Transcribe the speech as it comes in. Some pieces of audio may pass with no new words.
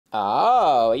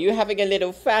Oh, are you having a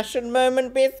little fashion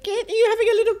moment, Biscuit? Are you having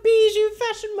a little bijou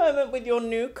fashion moment with your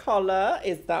new collar?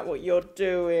 Is that what you're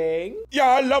doing? Yeah,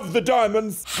 I love the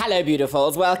diamonds. Hello,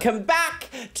 beautifuls. Welcome back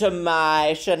to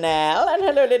my Chanel. And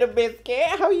hello, little Biscuit.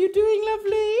 How are you doing,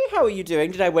 lovely? How are you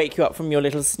doing? Did I wake you up from your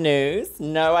little snooze?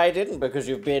 No, I didn't, because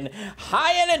you've been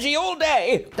high energy all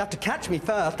day. You have to catch me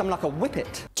first. I'm like a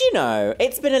whippet. Do you know,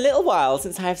 it's been a little while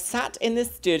since I have sat in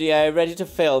this studio ready to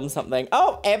film something.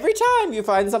 Oh, every time you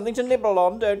find something to nibble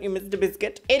on, don't you, Mr.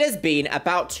 Biscuit? It has been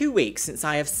about 2 weeks since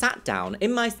I have sat down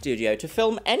in my studio to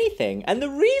film anything. And the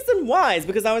reason why is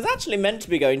because I was actually meant to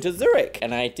be going to Zurich,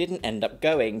 and I didn't end up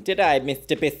going, did I,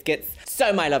 Mr. Biscuits?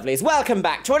 So, my lovelies, welcome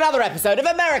back to another episode of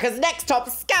America's Next Top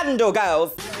Scandal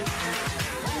Girls.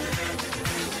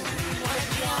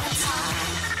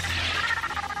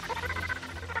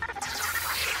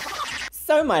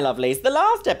 So, my lovelies, the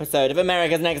last episode of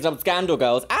America's Next Top Scandal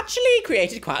Girls actually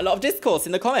created quite a lot of discourse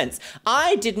in the comments.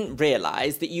 I didn't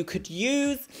realise that you could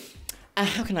use...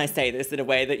 how can I say this in a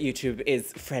way that YouTube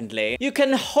is friendly? You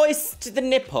can hoist the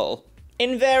nipple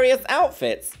in various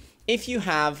outfits if you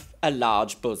have a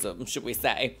large bosom, should we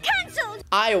say. Cancelled!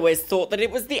 I always thought that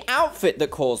it was the outfit that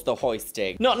caused the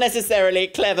hoisting, not necessarily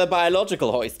clever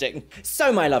biological hoisting.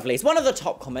 So, my lovelies, one of the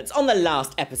top comments on the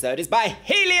last episode is by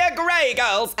Helia Grey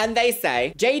Girls, and they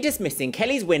say, Jay dismissing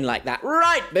Kelly's win like that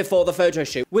right before the photo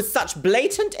shoot was such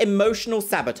blatant emotional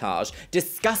sabotage,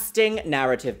 disgusting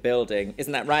narrative building.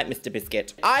 Isn't that right, Mr.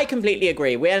 Biscuit? I completely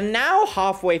agree. We're now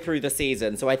halfway through the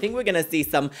season, so I think we're gonna see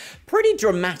some pretty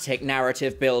dramatic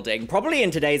narrative building, probably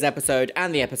in today's episode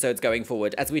and the episodes going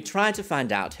forward, as we try to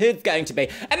find out who's going to be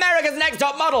America's Next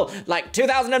Top Model, like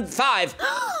 2005.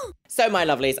 So, my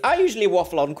lovelies, I usually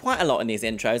waffle on quite a lot in these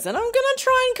intros, and I'm gonna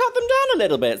try and cut them down a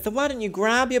little bit. So why don't you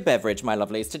grab your beverage, my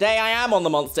lovelies? Today I am on the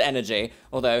Monster Energy,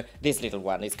 although this little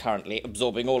one is currently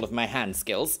absorbing all of my hand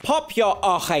skills. Pop your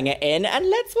Ohrhanger in, and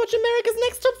let's watch America's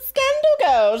Next Top Scandal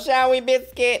Girl, shall we,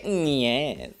 Biscuit?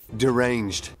 Yes.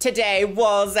 Deranged. Today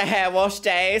was a hair wash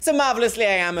day, so marvellously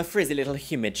I am a frizzy little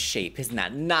humid sheep. Isn't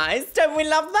that nice? Don't we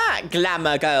love that?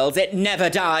 Glamour, girls, it never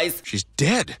dies. She's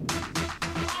dead.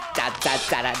 Da, da,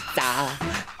 da, da, da.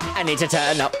 I need to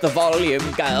turn up the volume,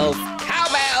 girls.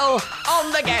 Cowbell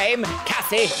on the game.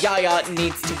 Cassie, Yaya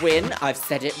needs to win. I've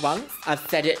said it once. I've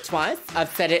said it twice. I've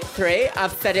said it 3.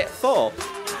 I've said it 4.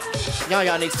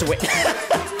 Yaya needs to win.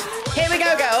 Here we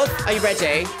go, girls. Are you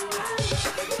ready?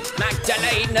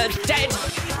 Magdalena's dead.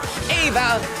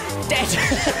 Eva, dead.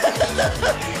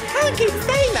 I keep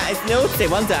saying that. It's naughty.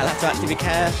 One day I'll have to actually be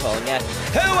careful. Yeah.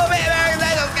 Who will be America's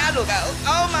Next Top Scandal Girls?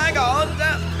 Oh my God.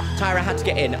 Tyra had to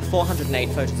get in 408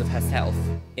 photos of herself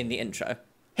in the intro.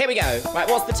 Here we go. Right,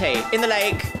 what's the tea? In the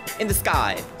lake, in the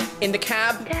sky, in the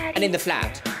cab, Daddy, and in the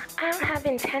flat. I don't have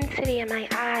intensity in my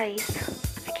eyes.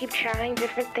 I keep trying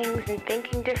different things and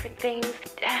thinking different things,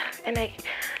 and I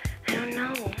don't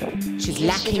know. She's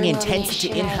lacking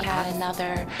intensity in her got eyes.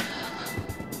 another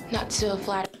not so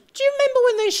flat. Do you remember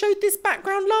when they showed this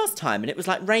background last time and it was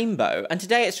like rainbow? And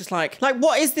today it's just like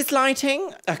what is this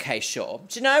lighting? Okay, sure.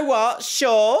 Do you know what?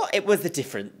 Sure, it was a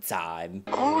different time.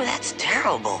 Oh, that's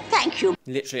terrible. Thank you.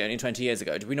 Literally only 20 years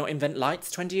ago. Did we not invent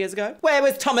lights 20 years ago? Where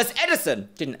was Thomas Edison?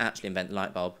 Didn't actually invent the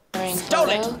light bulb. Stole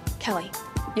it! Kelly,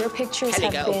 your pictures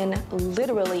Kelly have girl. been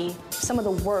literally some of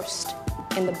the worst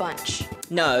in the bunch.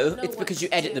 No, it's because you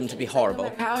edit them to be horrible. No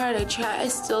matter how hard I try, I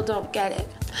still don't get it.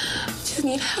 I just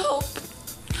need help.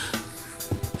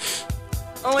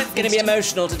 Oh, it's gonna be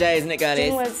emotional today, isn't it, Jean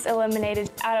girlies? was eliminated.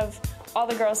 Out of all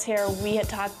the girls here, we had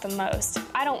talked the most.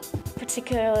 I don't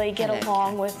particularly get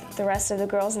along with the rest of the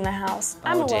girls in the house.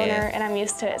 I'm a loner and I'm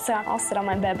used to it, so I'll sit on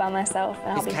my bed by myself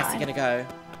and I'll be Cassie fine. gonna go?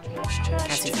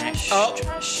 Cassie's next.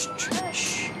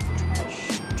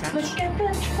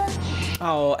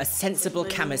 Oh, a sensible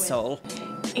camisole.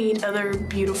 8 other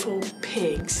beautiful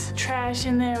pigs. Trash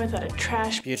in there without a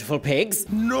trash. Beautiful pigs.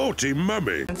 Naughty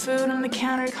mummy. And food on the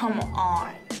counter, come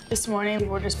on. This morning, we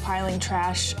were just piling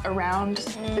trash around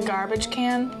the garbage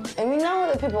can. And we know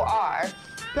who the people are.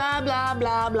 Blah, blah,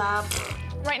 blah, blah.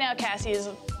 Right now, Cassie is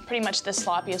pretty much the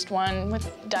sloppiest one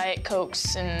with Diet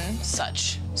Cokes and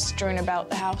such strewn about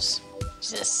the house.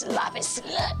 She's a sloppy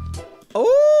slut.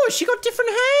 Oh, she got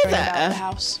different hair Strewn about the there.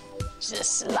 house. She's a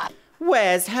slut.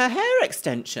 Where's her hair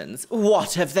extensions?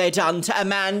 What have they done to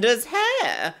Amanda's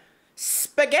hair?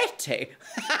 Spaghetti.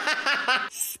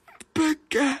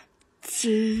 Spaghetti.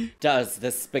 Does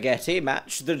the spaghetti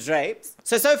match the drapes?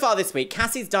 So far this week,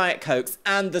 Cassie's Diet Cokes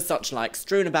and the such like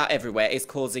strewn about everywhere is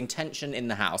causing tension in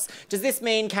the house. Does this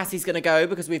mean Cassie's gonna go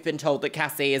because we've been told that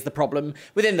Cassie is the problem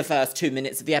within the first 2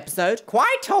 minutes of the episode?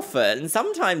 Quite often,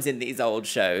 sometimes in these old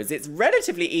shows, it's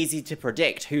relatively easy to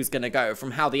predict who's gonna go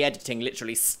from how the editing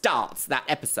literally starts that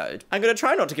episode. I'm gonna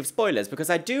try not to give spoilers because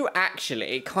I do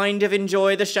actually kind of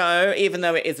enjoy the show, even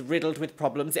though it is riddled with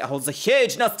problems. It holds a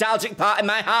huge nostalgic part in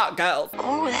my heart, girls.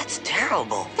 Oh, that's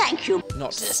terrible. Thank you.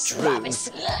 Not Sloppy true. slut.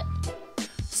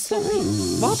 Sloppy.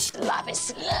 What? Sloppy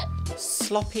slut.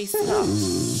 Sloppy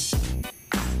slut.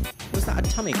 Was that a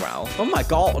tummy growl? Oh my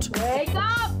god. Wake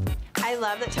up! I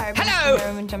love that Tara came in the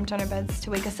room and jumped on our beds to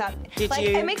wake us up. Did like,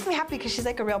 you? It makes me happy because she's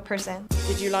like a real person.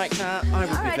 Did you like that? I would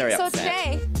be very so upset.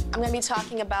 today, I'm going to be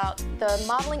talking about the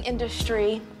modeling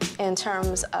industry in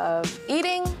terms of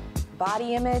eating,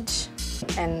 body image,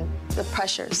 and the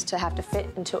pressures to have to fit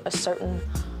into a certain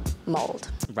mold.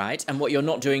 Right, and what you're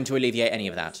not doing to alleviate any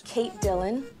of that. Kate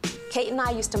Dillon. Kate and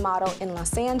I used to model in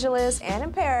Los Angeles and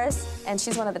in Paris, and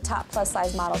she's one of the top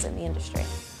plus-size models in the industry.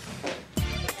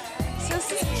 So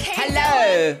this is Kate.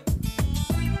 Hello!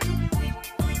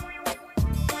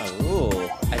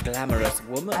 Oh, a glamorous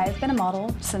woman. I've been a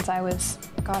model since I was,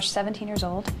 17 years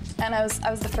old. And I was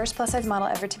the first plus-size model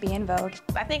ever to be in Vogue.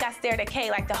 I think I stared at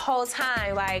Kate like the whole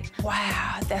time, like,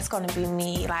 wow, that's gonna be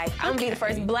me. Like, I'm gonna be the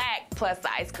first black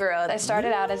plus-size girl. I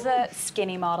started out as a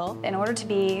skinny model. In order to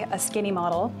be a skinny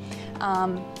model,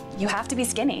 you have to be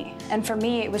skinny. And for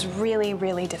me, it was really,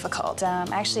 really difficult. I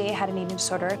actually had an eating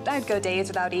disorder. I'd go days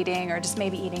without eating, or just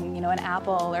maybe eating, an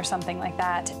apple or something like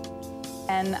that.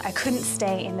 And I couldn't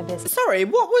stay in the business. Sorry,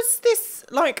 what was this,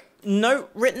 like,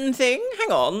 note-written thing?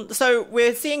 Hang on. So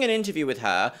we're seeing an interview with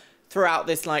her throughout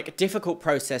this, like, difficult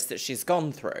process that she's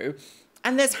gone through.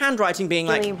 And there's handwriting being,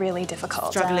 like, really, really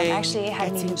difficult. Struggling, actually had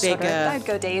an eating getting disorder. bigger. I'd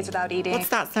go days without eating. What's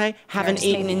that say? Haven't just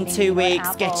eaten maybe in eating, 2 an weeks,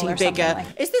 apple getting or something bigger.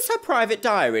 like- Is this her private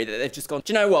diary that they've just gone,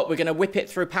 do you know what, we're going to whip it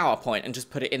through PowerPoint and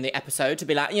just put it in the episode to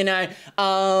be like,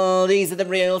 oh, these are the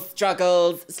real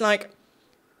struggles. It's like,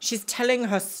 she's telling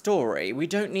her story. We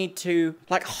don't need to,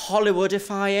 like,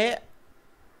 Hollywoodify it.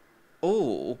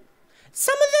 Ooh.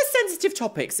 Some of the sensitive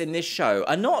topics in this show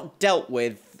are not dealt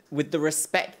with the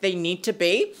respect they need to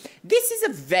be. This is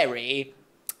a very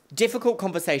difficult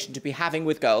conversation to be having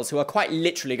with girls who are quite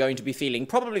literally going to be feeling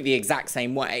probably the exact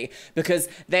same way because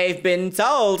they've been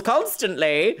told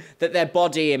constantly that their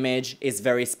body image is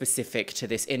very specific to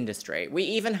this industry. We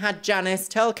even had Janice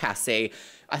tell Cassie,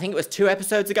 I think it was 2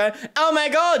 episodes ago, oh my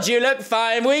God, you look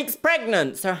 5 weeks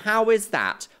pregnant. So how is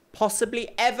that possibly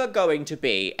ever going to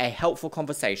be a helpful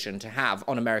conversation to have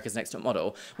on America's Next Top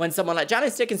Model when someone like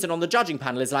Janice Dickinson on the judging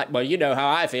panel is like, well, you know how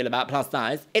I feel about plus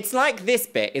size. It's like this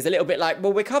bit is a little bit like,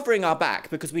 well, we're covering our back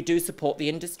because we do support the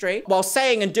industry, while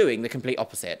saying and doing the complete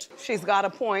opposite. She's got a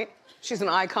point. She's an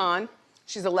icon.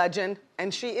 She's a legend.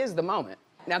 And she is the moment.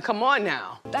 Now, come on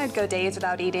now. I'd go days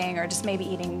without eating, or just maybe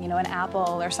eating, an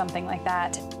apple or something like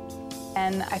that.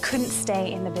 And I couldn't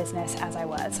stay in the business as I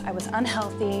was. I was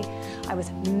unhealthy, I was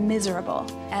miserable.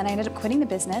 And I ended up quitting the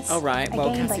business. Oh, right. I Well,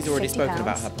 gained, Cassie's like, already 50 spoken pounds,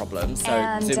 about her problems, so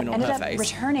and zoom in on ended her up face.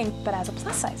 returning, but as a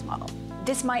plus-size model.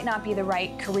 This might not be the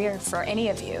right career for any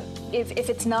of you. If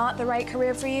it's not the right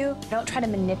career for you, don't try to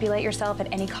manipulate yourself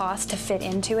at any cost to fit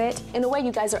into it. In a way,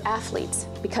 you guys are athletes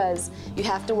because you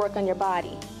have to work on your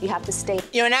body. You have to stay.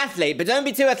 You're an athlete, but don't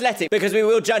be too athletic because we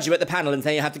will judge you at the panel and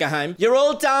say you have to go home. You're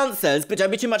all dancers, but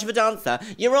don't be too much of a dancer.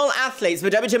 You're all athletes,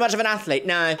 but don't be too much of an athlete.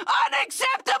 No.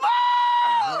 Unacceptable!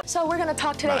 So we're gonna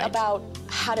talk today about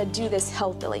how to do this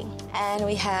healthily. And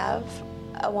we have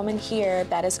a woman here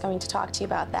that is going to talk to you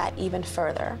about that even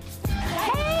further.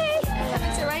 Hey!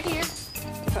 Sit right here.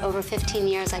 For over 15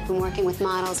 years, I've been working with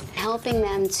models, helping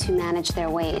them to manage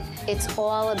their weight. It's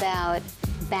all about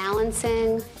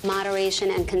balancing,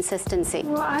 moderation, and consistency.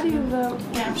 Well, I do the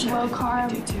low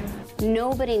carb.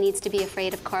 Nobody needs to be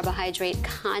afraid of carbohydrate,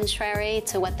 contrary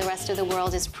to what the rest of the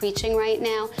world is preaching right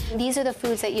now. These are the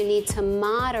foods that you need to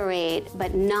moderate,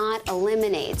 but not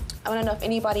eliminate. I want to know if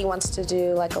anybody wants to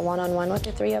do like a one-on-one with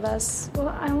the 3 of us. Well,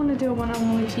 I want to do a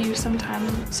one-on-one with you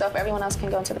sometime. So if everyone else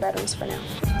can go into the bedrooms for now.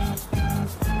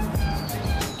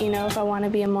 If I want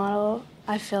to be a model,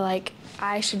 I feel like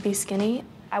I should be skinny.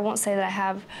 I won't say that I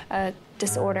have a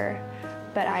disorder,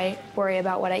 but I worry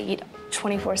about what I eat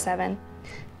 24/7.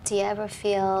 Do you ever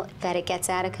feel that it gets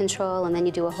out of control and then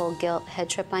you do a whole guilt head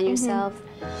trip on yourself?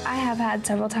 I have had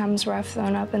several times where I've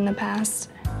thrown up in the past,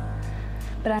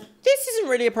 but This isn't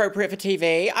really appropriate for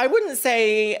TV. I wouldn't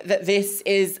say that this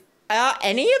is... Are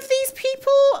any of these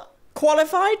people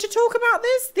qualified to talk about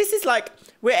this? This is like...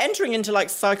 We're entering into like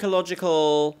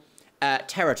psychological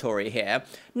territory here.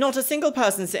 Not a single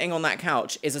person sitting on that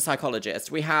couch is a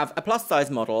psychologist. We have a plus-size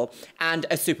model and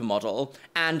a supermodel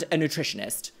and a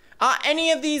nutritionist. Are any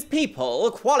of these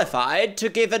people qualified to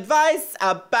give advice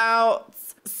about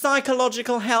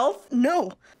psychological health?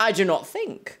 No. I do not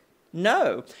think.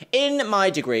 No. In my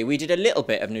degree, we did a little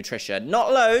bit of nutrition.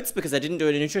 Not loads, because I didn't do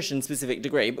a nutrition-specific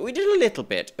degree, but we did a little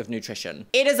bit of nutrition.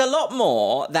 It is a lot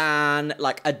more than,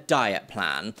 like, a diet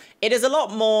plan. It is a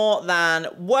lot more than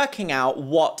working out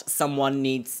what someone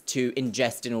needs to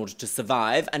ingest in order to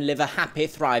survive and live a happy,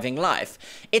 thriving life.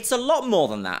 It's a lot more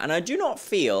than that, and I do not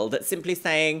feel that simply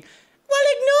saying, well,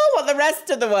 ignore what the rest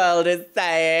of the world is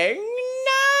saying,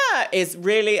 is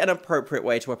really an appropriate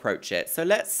way to approach it. So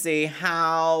let's see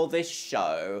how this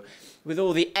show, with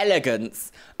all the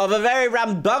elegance of a very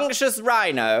rambunctious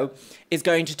rhino, is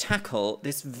going to tackle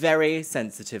this very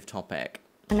sensitive topic.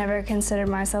 I never considered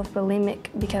myself bulimic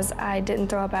because I didn't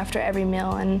throw up after every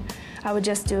meal, and I would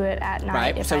just do it at night.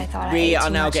 Right, if so I thought we I ate are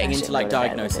too now much, getting I into should like go to bed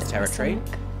diagnosis with my territory.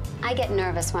 stomach. I get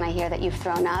nervous when I hear that you've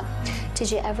thrown up. Did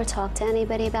you ever talk to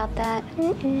anybody about that?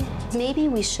 Maybe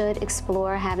we should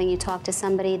explore having you talk to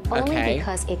somebody, only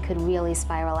because it could really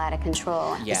spiral out of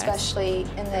control. Yes. Especially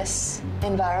in this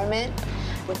environment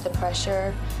with the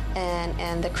pressure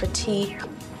and the critique.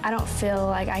 I don't feel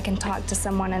like I can talk to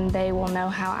someone and they will know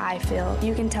how I feel.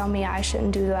 You can tell me I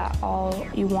shouldn't do that all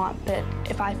you want, but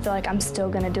if I feel like I'm still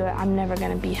gonna do it, I'm never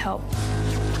gonna be helped.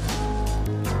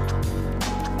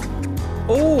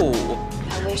 Ooh.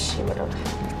 I wish you would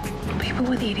have. People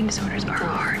with eating disorders are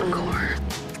hardcore.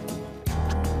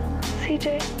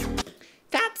 CJ.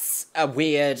 That's a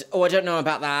weird... Oh, I don't know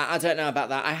about that. I don't know about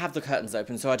that. I have the curtains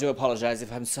open, so I do apologise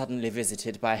if I'm suddenly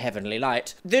visited by a heavenly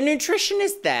light. The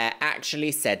nutritionist there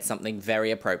actually said something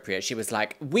very appropriate. She was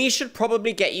like, we should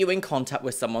probably get you in contact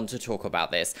with someone to talk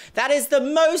about this. That is the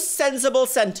most sensible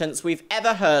sentence we've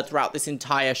ever heard throughout this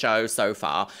entire show so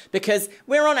far, because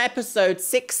we're on episode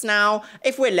 6 now.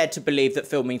 If we're led to believe that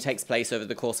filming takes place over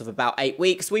the course of about 8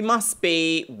 weeks, we must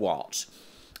be, what?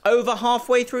 Over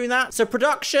halfway through that? So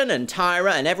production and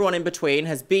Tyra and everyone in between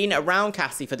has been around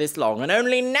Cassie for this long, and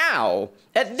only now,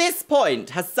 at this point,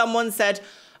 has someone said,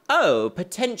 oh,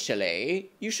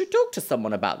 potentially, you should talk to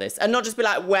someone about this. And not just be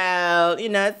like, well, you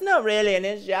know, it's not really an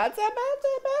issue.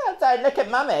 Don't look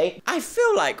at mummy. I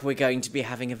feel like we're going to be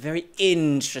having a very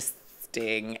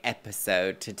interesting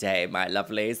episode today, my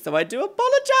lovelies, so I do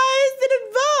apologise in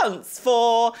advance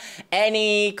for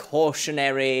any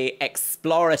cautionary,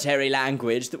 exploratory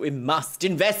language that we must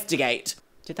investigate.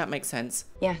 Did that make sense?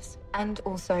 Yes, and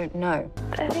also no.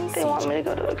 I think they want me to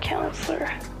go to a counselor.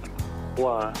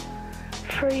 Why?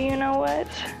 For you know what?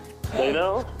 They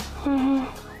know?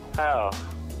 How?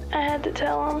 I had to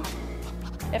tell them.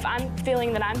 If I'm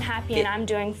feeling that I'm happy and I'm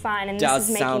doing fine and this is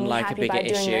making me happy by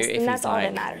doing this, then that's all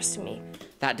that matters to me.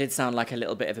 That did sound like a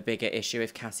little bit of a bigger issue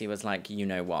if Cassie was like, you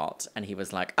know what? And he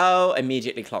was like, oh,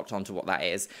 immediately clocked onto what that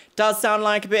is. Does sound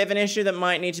like a bit of an issue that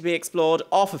might need to be explored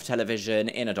off of television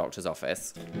in a doctor's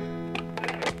office.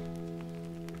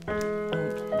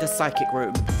 Oh, the psychic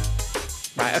room.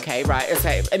 Right,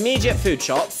 okay. Immediate food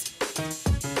shots.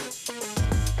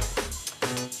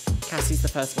 Cassie's the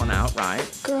first one out, right?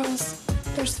 Girls,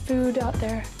 there's food out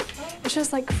there. It's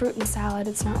just like fruit and salad.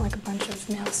 It's not like a bunch of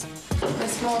meals. A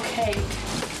small cake.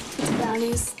 It's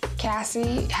brownies.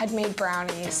 Cassie had made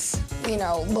brownies, you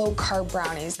know, low-carb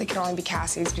brownies. They could only be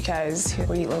Cassie's because who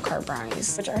would eat low-carb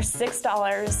brownies? Which are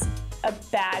 $6 a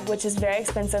bag, which is very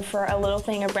expensive for a little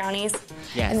thing of brownies.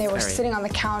 Yes, and they were sitting on the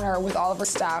counter with all of her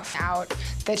stuff out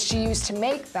that she used to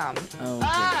make them.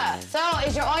 Oh, so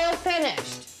is your oil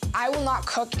finished? I will not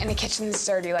cook in a kitchen that's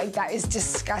dirty. Like, that is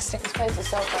disgusting. This place is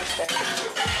so frustrating.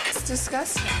 It's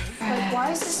disgusting. Like,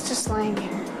 why is this just laying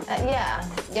here? Yeah.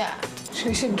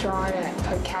 We should draw on it.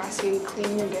 Put Cassie,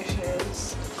 clean your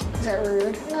dishes. Is that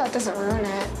rude? No, it doesn't ruin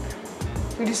it.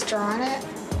 We just draw on it.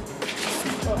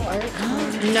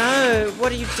 No,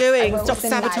 what are you doing? Stop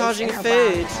sabotaging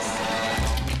food.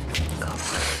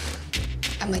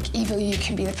 I'm like, Eva, you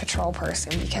can be the patrol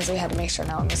person because we had to make sure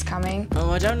no one was coming.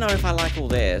 Oh, I don't know if I like all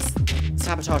this.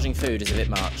 Sabotaging food is a bit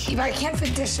much. Eva, I can't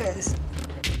fit dishes.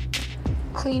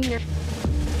 Clean your...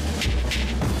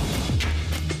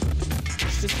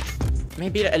 Just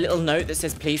maybe a little note that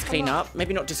says, please clean up.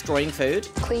 Maybe not destroying food.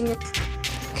 Clean your...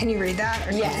 Can you read that?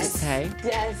 Or yes. Okay.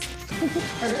 Yes.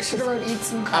 Or should have wrote eat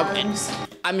some carbs.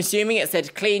 I'm assuming it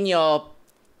said clean your...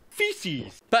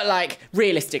 feces. But like,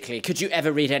 realistically, could you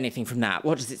ever read anything from that?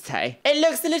 What does it say? It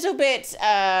looks a little bit,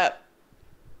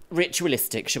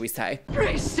 ritualistic, shall we say.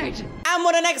 And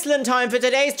what an excellent time for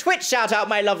today's Twitch shout out,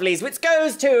 my lovelies, which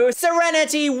goes to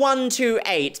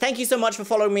Serenity128. Thank you so much for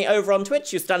following me over on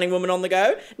Twitch, you stunning woman on the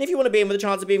go. And if you want to be in with a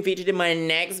chance of being featured in my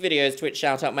next video's Twitch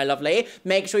shout out, my lovely,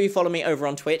 make sure you follow me over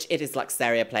on Twitch. It is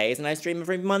Luxeria Plays, and I stream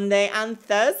every Monday and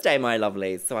Thursday, my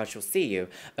lovelies. So I shall see you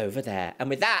over there. And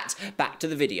with that, back to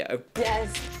the video.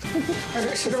 Yes.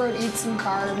 I should have wrote eat some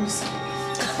carbs.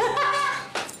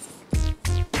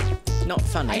 Not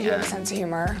funny, I do have a sense of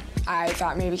humor. I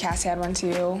thought maybe Cassie had one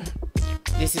too.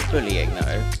 This is bullying,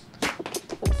 though.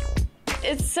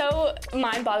 It's so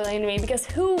mind-boggling to me because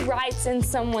who writes in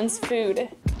someone's food?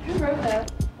 Who wrote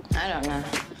that? I don't know.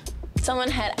 Someone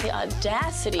had the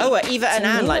audacity. Oh, Eva and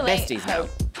Anne like besties now.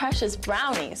 Precious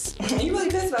brownies. You really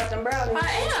pissed about them brownies.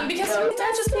 I am, because who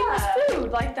touches people's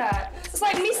food like that? It's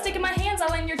like me sticking my hands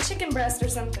all in your chicken breast or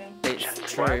something.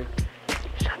 It's true.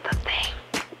 Shut the thing.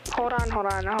 Hold on.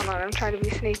 I'm trying to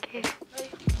be sneaky.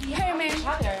 Hey,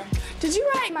 man. Did you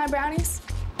write my brownies?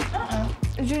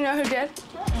 Did you know who did?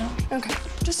 Okay,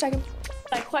 just checking.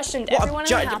 I questioned everyone in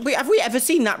the house. Have we ever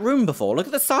seen that room before? Look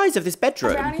at the size of this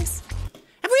bedroom. Brownies?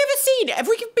 Have we ever seen it? Have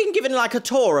we been given like a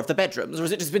tour of the bedrooms, or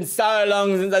has it just been so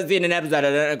long since I've seen an episode I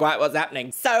don't know quite what's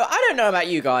happening? So I don't know about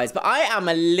you guys, but I am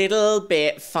a little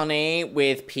bit funny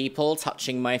with people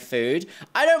touching my food.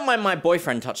 I don't mind my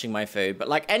boyfriend touching my food, but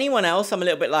like anyone else, I'm a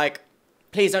little bit like,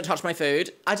 please don't touch my food.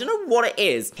 I don't know what it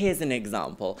is. Here's an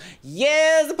example.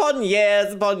 Years upon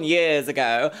years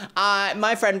ago,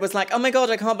 my friend was like, oh my God,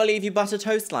 I can't believe you butter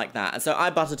toast like that. And so I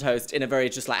butter toast in a very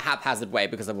just like haphazard way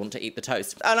because I want to eat the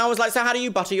toast. And I was like, so how do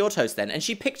you butter your toast then? And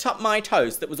she picked up my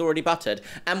toast that was already buttered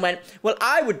and went, well,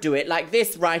 I would do it like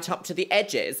this right up to the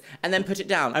edges and then put it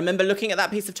down. I remember looking at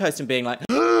that piece of toast and being like,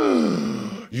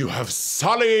 you have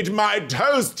sullied my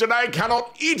toast and I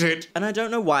cannot eat it. And I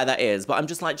don't know why that is, but I'm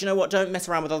just like, do you know what? Don't mess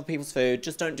around with other people's food.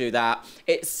 Just don't do that.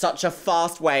 It's such a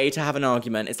fast way to have an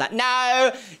argument. It's like,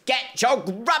 no, get your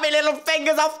grubby little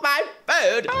fingers off my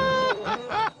food.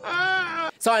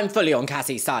 So I'm fully on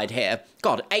Cassie's side here.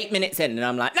 God, 8 minutes in and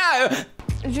I'm like, no.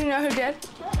 Did you know who did?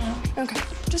 Okay,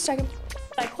 just checking.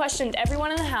 I questioned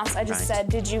everyone in the house. I just said,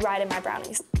 did you write in my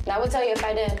brownies? I would tell you if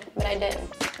I did, but I didn't.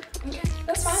 Okay,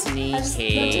 that's fine.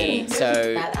 Sneaky.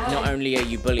 So not only are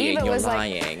you bullying, Eva you're was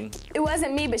lying. Like, it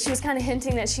wasn't me, but she was kind of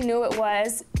hinting that she knew it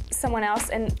was someone else,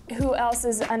 and who else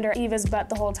is under Eva's butt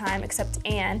the whole time except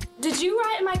Anne. Did you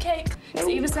write in my cake? So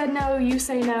Eva said no, you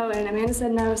say no, and Amanda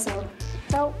said no, so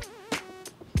nope.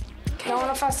 Don't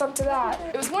want to fess up to that.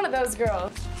 It was one of those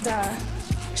girls. Duh.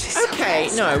 Okay,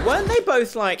 no, weren't they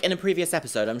both like in a previous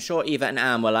episode? I'm sure Eva and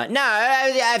Anne were like, no,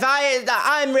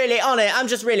 I'm really honest. I'm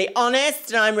just really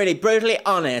honest and I'm really brutally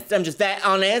honest. I'm just very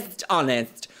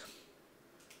honest.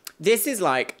 This is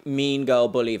like mean girl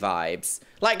bully vibes.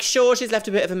 Like, sure, she's left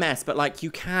a bit of a mess, but like,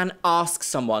 you can ask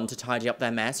someone to tidy up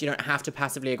their mess. You don't have to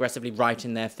passively aggressively write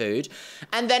in their food.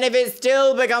 And then if it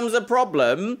still becomes a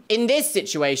problem, in this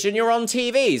situation, you're on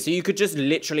TV. So you could just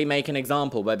literally make an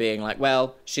example by being like,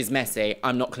 well, she's messy.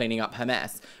 I'm not cleaning up her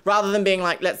mess. Rather than being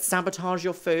like, let's sabotage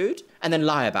your food and then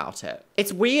lie about it.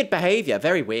 It's weird behavior,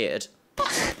 very weird.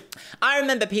 I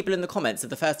remember people in the comments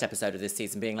of the first episode of this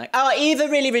season being like, oh, Eva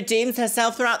really redeems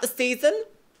herself throughout the season.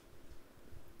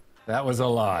 That was a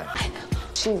lie.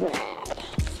 She's mad.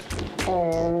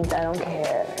 And I don't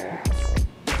care.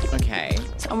 Okay.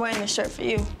 So I'm wearing this shirt for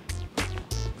you.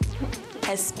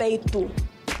 Respeito.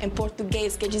 In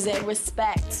Portuguese, quer dizer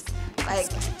respect.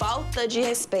 Like, falta de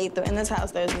respeito. In this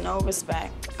house, there's no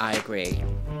respect. I agree.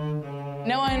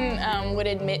 No one would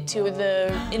admit to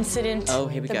the incident. Oh,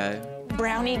 here we go.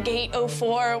 Brownie Gate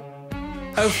 04.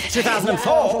 Oh,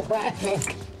 2004?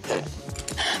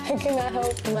 I cannot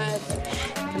help laughing.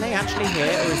 Can they actually hear,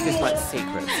 or is this like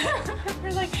secret?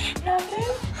 We're like,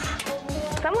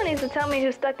 nothing. Someone needs to tell me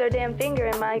who stuck their damn finger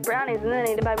in my brownies, and then I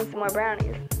need to buy me some more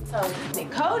brownies. So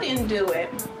Nicole didn't do it.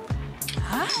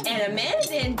 And Amanda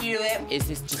didn't do it. Is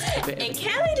this just a bit and of a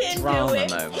Kelly didn't drama do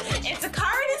it. moment? And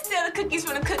Takara didn't steal the cookies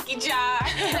from the cookie jar.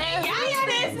 And Yaya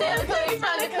didn't steal the cookies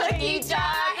from the cookie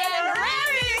jar. And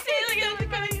Miranda didn't steal the cookies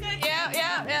from the cookie jar.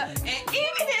 Yeah. And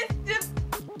Eva didn't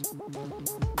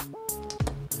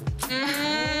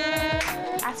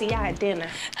I see y'all at dinner.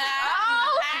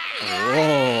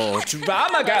 Oh,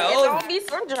 drama girl. Don't be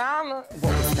so drama. What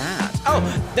was that? Oh,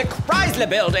 the Chrysler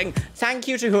Building. Thank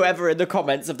you to whoever in the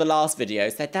comments of the last video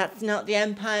said that's not the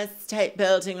Empire State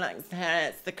Building, Luxeria,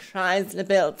 it's the Chrysler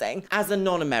Building. As a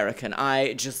non-American,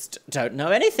 I just don't know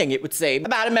anything, it would seem,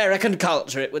 about American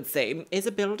culture, it would seem. Is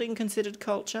a building considered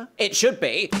culture? It should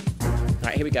be.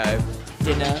 Right, here we go.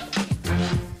 Dinner.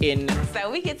 in... So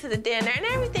we get to the dinner and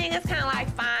everything is kind of like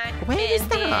fine. Where is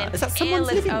that? Is that someone's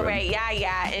living room?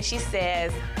 Yeah, and she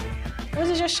says, what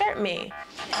does your shirt mean?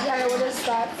 Yeah, what is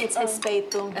that? It's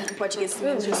respeito. In Portuguese, it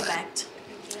means respect.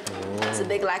 There's a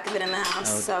big lack of it in the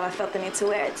house, so I felt the need to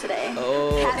wear it today.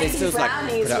 Oh, this feels like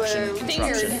production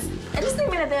fingered. I just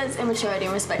think that there's immaturity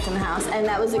and respect in the house, and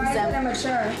that was exempt. Why is it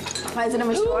immature? Why is it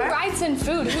immature? Who writes in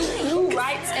food? Who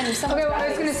writes in something? Okay, well, I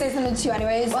was gonna say something to you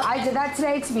anyways. Well, I did that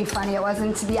today to be funny. It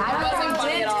wasn't to be.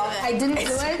 I didn't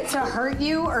do it to hurt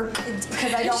you or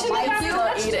because I don't like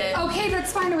you. Eat it. Okay,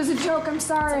 that's fine. It was a joke. I'm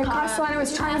sorry. Castellano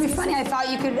was trying to be funny. I thought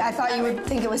you would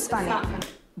think it was funny.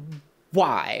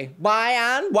 Why? Why,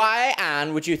 Anne? Why,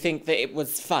 Anne, would you think that it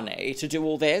was funny to do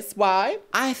all this? Why?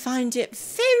 I find it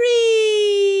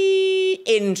very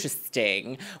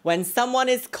interesting when someone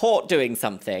is caught doing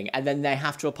something and then they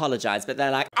have to apologise, but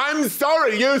they're like, I'm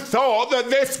sorry, you thought that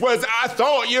this was, I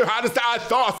thought you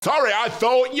I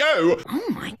thought you. Oh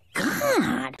my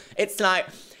God. It's like,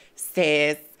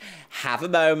 sis, have a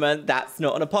moment. That's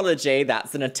not an apology.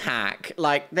 That's an attack.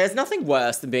 Like, there's nothing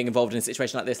worse than being involved in a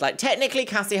situation like this. Like, technically,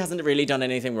 Cassie hasn't really done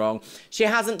anything wrong. She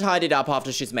hasn't tidied up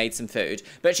after she's made some food,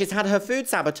 but she's had her food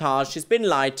sabotaged, she's been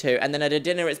lied to, and then at a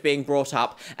dinner it's being brought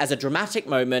up as a dramatic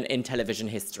moment in television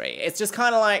history. It's just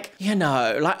kind of like, you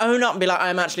know, like, own up and be like,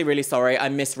 I'm actually really sorry. I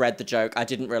misread the joke. I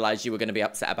didn't realise you were going to be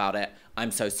upset about it.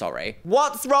 I'm so sorry.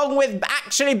 What's wrong with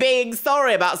actually being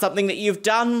sorry about something that you've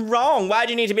done wrong? Why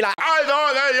do you need to be like, I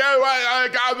thought that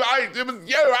it was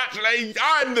you, actually.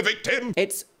 I'm the victim.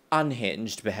 It's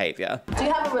unhinged behavior. Do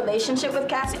you have a relationship with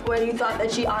Cassie where you thought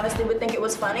that she honestly would think it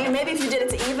was funny? And maybe if you did it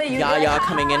to Eva, you'd Yaya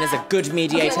coming in as a good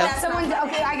mediator.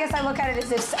 Okay, I guess I look at it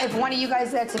as if one of you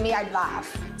guys did that to me, I'd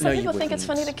laugh. Some people think it's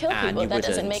funny to kill people. That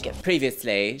doesn't make it.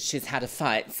 Previously, she's had a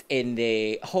fight in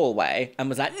the hallway and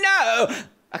was like, no!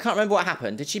 I can't remember what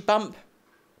happened. Did she bump?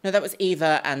 No, that was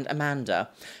Eva and Amanda.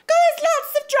 There's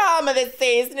lots of drama this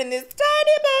season in this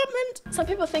tiny apartment. Some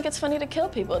people think it's funny to kill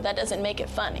people. That doesn't make it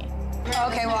funny.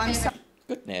 Okay, well, I'm sorry.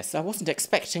 Goodness, I wasn't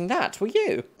expecting that, were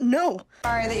you? No.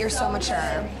 Sorry that you're so mature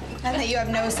and that you have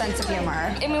no sense of humor.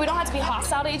 I mean, we don't have to be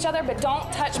hostile to each other, but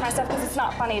don't touch my stuff because it's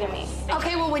not funny to me.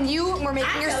 Okay, well, when you were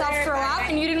making yourself throw up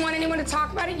and you didn't want anyone to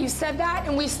talk about it, you said that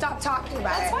and we stopped talking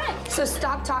about it. That's fine. So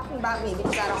stop talking about me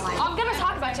because I don't like it. I'm gonna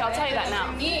talk about you, I'll tell you that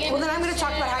now. Well, then I'm gonna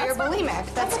talk about how you're bulimic.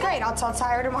 That's great, I'll tell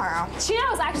Tyra tomorrow. She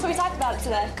knows, actually, we talked about it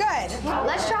today. Good.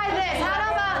 Let's try this.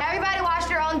 How about everybody wash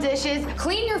their own dishes?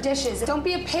 Clean your dishes. Don't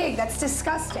be a pig, that's disgusting.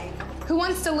 Who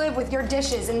wants to live with your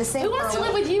dishes in the same room? Who wants to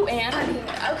live with you, Anne?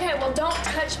 Okay, well, don't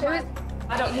touch my...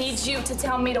 I don't need you to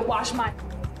tell me to wash my...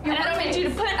 And I don't need you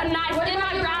to put a knife in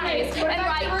my brownies and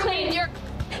like clean your...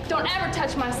 Don't ever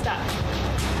touch my stuff.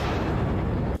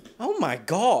 Oh my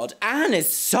God, Anne is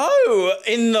so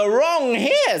in the wrong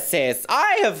here, sis.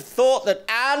 I have thought that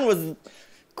Anne was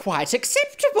quite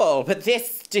acceptable, but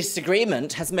this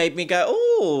disagreement has made me go,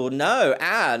 oh no,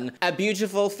 Anne, a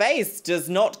beautiful face does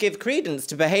not give credence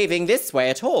to behaving this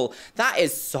way at all. That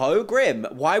is so grim.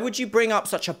 Why would you bring up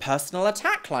such a personal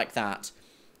attack like that?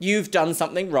 You've done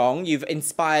something wrong, you've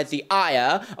inspired the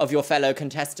ire of your fellow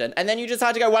contestant, and then you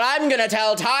decide to go, well, I'm gonna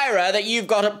tell Tyra that you've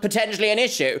got potentially an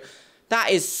issue.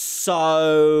 That is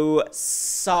so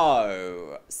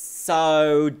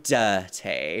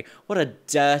dirty. What a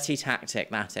dirty tactic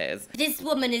that is. This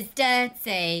woman is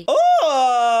dirty.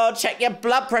 Oh, check your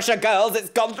blood pressure, girls. It's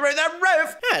gone through the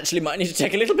roof. I actually might need to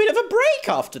take a little bit of a break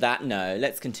after that. No,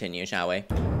 let's continue, shall we?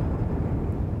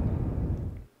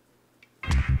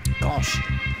 Gosh.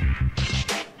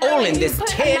 All in this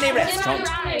teeny restaurant.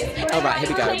 All right, here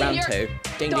we go, round two.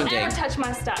 Ding, ding, ding. Don't ever touch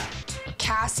my stuff.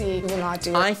 Cassie will not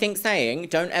do it. I think saying,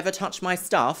 don't ever touch my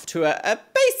stuff to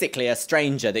basically a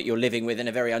stranger that you're living with in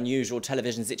a very unusual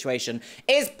television situation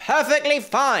is perfectly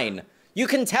fine. You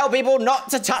can tell people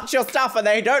not to touch your stuff and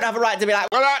they don't have a right to be like,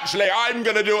 well, actually, I'm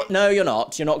gonna do it. No, you're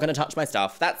not. You're not gonna touch my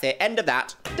stuff. That's it. End of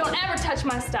that. Don't ever touch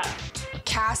my stuff.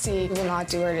 Cassie will not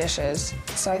do her dishes.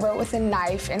 So I wrote with a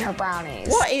knife in her brownies.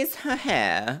 What is her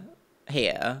hair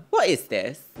here? What is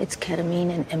this? It's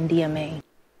ketamine and MDMA.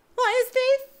 What is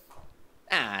this?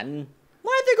 Anne,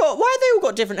 why have they all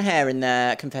got different hair in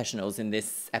their confessionals in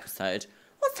this episode?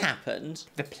 What's happened?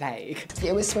 The plague.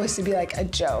 It was supposed to be like a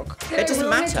joke. It doesn't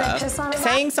matter.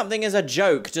 Saying something is a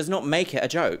joke does not make it a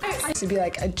joke. It to be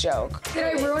like a joke. Did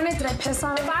I ruin it? Did I piss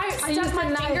on it? I used my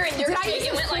finger in your cake.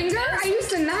 It went like this. I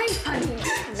used a knife, honey.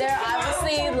 There are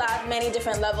obviously many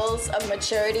different levels of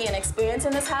maturity and experience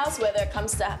in this house, whether it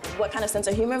comes to what kind of sense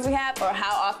of humor we have or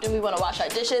how often we want to wash our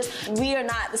dishes. We are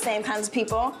not the same kinds of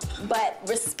people, but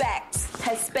respect,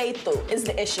 respeito, is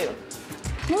the issue.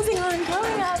 Moving on,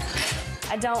 growing up,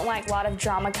 I don't like a lot of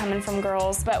drama coming from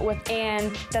girls, but with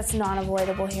Ann, that's not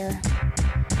avoidable here.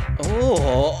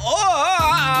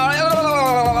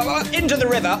 Into the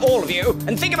river, all of you,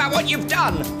 and think about what you've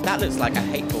done. That looks like a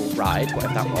hateful ride,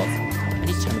 whatever that was. I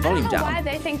need to turn the volume down. Why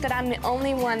they think that I'm the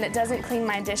only one that doesn't clean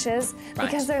my dishes? Right.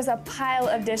 Because there's a pile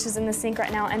of dishes in the sink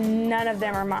right now, and none of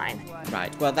them are mine.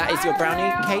 Right, well, that is your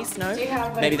brownie case, no?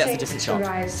 Maybe that's a different shot.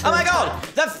 Oh my God!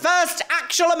 The first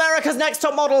actual America's Next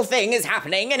Top Model thing is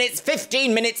happening, and it's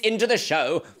 15 minutes into the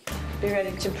show. Be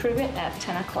ready to prove it at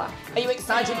 10 o'clock. Are you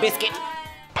excited, Biscuit?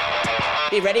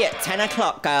 Be ready at 10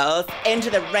 o'clock, girls. Into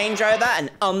the Range Rover and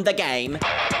on the game.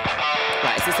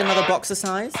 Right, is this another boxer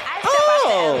size? I step out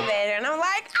the elevator and I'm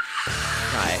like,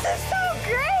 Right. this is so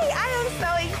great. I am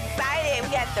so excited.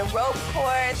 We got the rope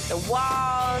course, the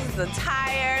walls, the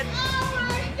tires. Oh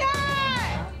my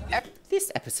God!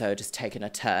 This episode has taken a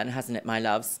turn, hasn't it, my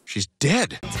loves? She's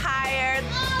dead. Tired.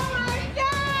 Oh my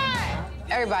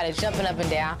God! Everybody's jumping up and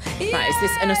down. Right, is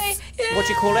this an, what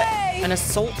do you call it? An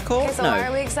assault course? Okay, so no. why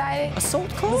are we excited?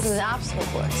 Assault course? This is an obstacle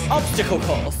course. Obstacle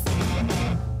course.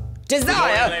 Good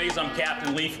Desire! morning, ladies. I'm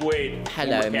Captain Leif Wade.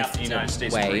 Hello, former Captain of the Mr. United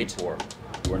States Wade. Marine Corps.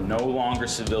 You are no longer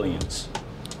civilians.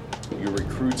 You're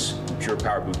recruits in Pure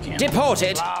Power Boot Camp.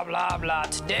 Deported! Blah, blah, blah.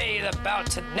 Today is about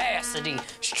tenacity,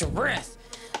 strength,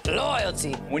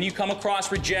 loyalty. When you come across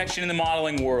rejection in the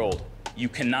modeling world, you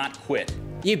cannot quit.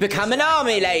 You become an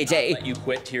army lady. Let you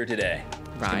quit here today. It's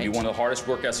gonna be Right. one of the hardest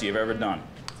workouts you've ever done.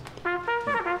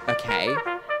 Okay.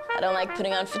 I don't like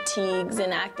putting on fatigues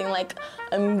and acting like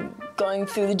I'm going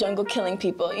through the jungle killing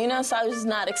people, you know? So I was just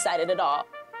not excited at all.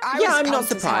 Yeah, I'm not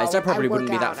surprised. I probably wouldn't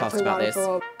be that fussed about this.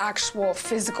 Actual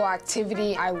physical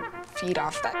activity, I feed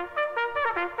off that.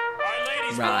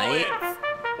 Right.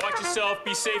 Watch yourself.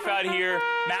 Be safe out here.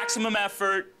 Maximum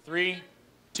effort. 3,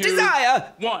 2,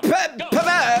 Desire! 1.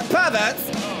 Perverts!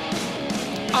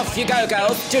 Off you go,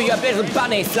 girls. Do your little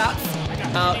bunny sluts.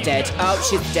 Oh, dead. Oh,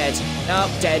 she's dead. Oh,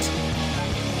 dead.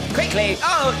 Quickly.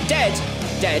 Oh, dead.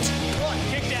 Dead.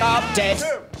 Oh, dead.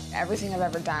 Everything I've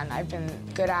ever done, I've been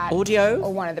good at. Audio?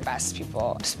 Or one of the best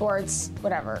people. Sports,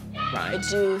 whatever. Right. I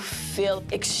do feel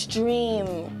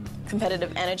extreme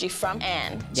competitive energy from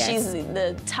Ann. Yes. She's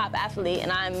the top athlete,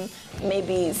 and I'm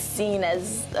maybe seen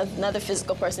as another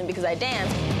physical person because I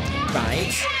dance.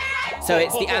 Right. So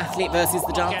it's the athlete versus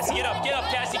the dancer? Cassie, get up,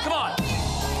 Cassie, come on.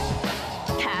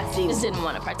 Cassie just didn't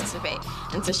want to participate,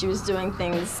 and so she was doing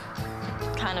things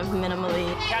kind of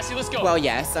minimally. Cassie, let's go. Well,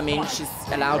 yes. I mean, she's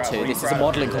allowed to. This is a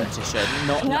modeling competition,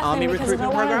 not an army Nothing, because if I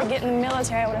recruitment wanted program. to get in the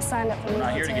military, I would have signed up for the We're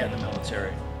not here military. to get in the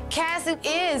military. Cassie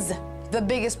is the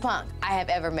biggest punk I have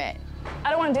ever met. I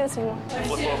don't want to do this anymore.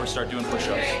 Flip over, start doing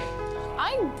push-ups.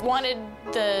 I wanted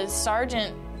the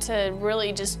sergeant to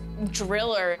really just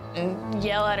drill her and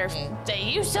yell at her and say,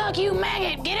 "You suck, you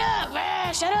maggot, get up,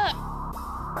 shut up."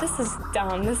 This is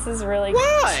dumb. This is really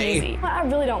Why? cheesy. I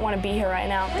really don't want to be here right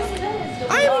now.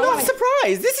 I am not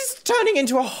surprised. This is turning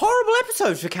into a horrible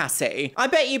episode for Cassie. I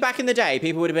bet you back in the day,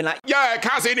 people would have been like, Yeah,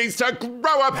 Cassie needs to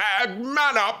grow a pair,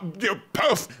 man up, you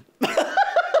poof.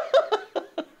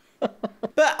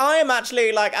 But I am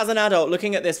actually, like, as an adult,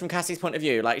 looking at this from Cassie's point of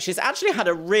view, like, she's actually had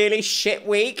a really shit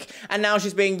week, and now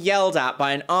she's being yelled at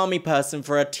by an army person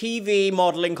for a TV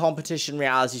modeling competition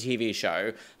reality TV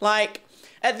show. Like,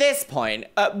 at this point,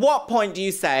 at what point do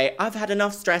you say, I've had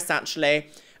enough stress, actually,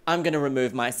 I'm gonna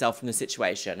remove myself from the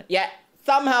situation? Yeah.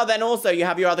 Somehow then also you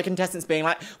have your other contestants being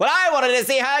like, well, I wanted to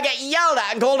see her get yelled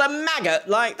at and called a maggot.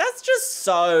 Like, that's just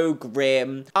so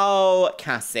grim. Oh,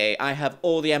 Cassie, I have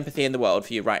all the empathy in the world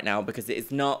for you right now because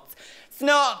it's not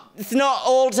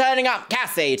all turning up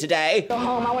Cassie today. Go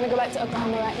home. I want to go back to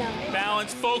Oklahoma right now.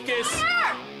 Balance, focus.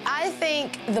 I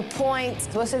think the point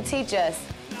was to teach us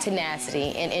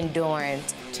tenacity and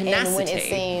endurance. Tenacity? And when it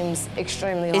seems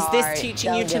extremely Is hard, this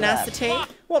teaching you don't give up.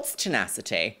 tenacity? What's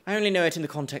tenacity? I only know it in the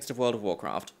context of World of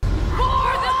Warcraft.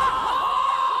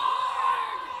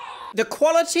 The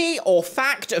quality or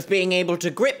fact of being able to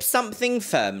grip something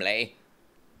firmly.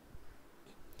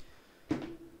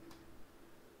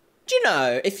 Do you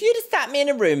know, if you'd have sat me in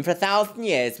a room for 1,000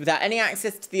 years without any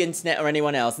access to the internet or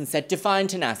anyone else and said, define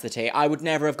tenacity, I would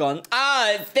never have gone,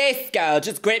 it's this girl,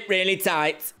 just grip really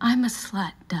tight. I'm a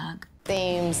slut, Doug.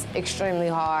 Seems extremely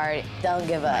hard. Don't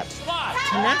give up.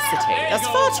 Tenacity? That's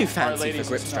far too fancy for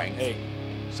grip strength. Hey,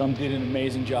 some did an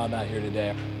amazing job out here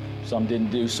today. Some didn't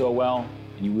do so well,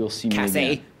 and you will see me Cassie.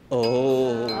 again.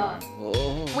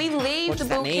 Oh. We leave What the does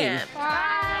that boot mean? camp.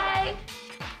 Bye.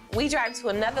 We drive to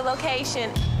another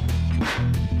location.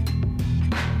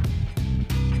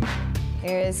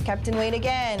 Here's Captain Wade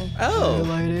again. Oh.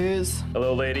 Hello, ladies.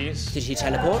 Hello, ladies. Did he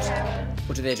teleport?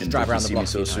 Or did they just drive around the block?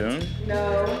 See me so soon?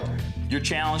 No. Your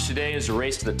challenge today is to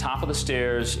race to the top of the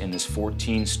stairs in this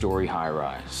 14-story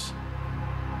high-rise.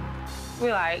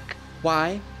 We're like,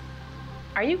 why?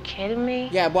 Are you kidding me?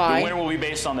 Yeah, why? The winner will be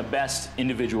based on the best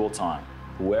individual time.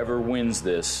 Whoever wins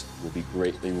this will be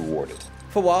greatly rewarded.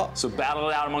 For what? So battle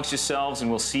it out amongst yourselves,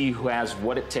 and we'll see who has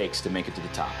what it takes to make it to the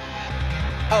top.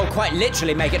 Oh, quite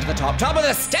literally make it to the top. Top of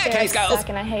the staircase, girls!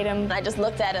 And I hate him. I just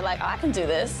looked at it like, oh, I can do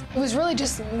this. It was really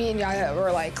just me and Yaya that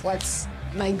were like, let's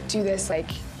do this.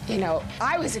 Like, you know,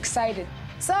 I was excited.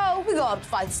 So we go up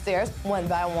 5 stairs, one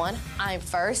by one. I'm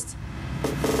first.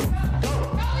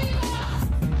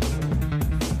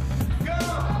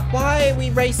 Why are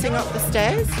we racing up the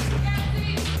stairs?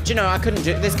 Do you know,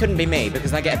 this couldn't be me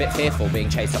because I get a bit fearful being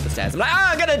chased up the stairs. I'm like,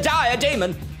 I'm gonna die, a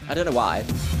demon! I don't know why.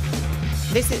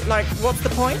 This is like, what's the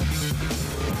point?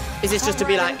 Is this just to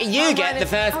be like, you get the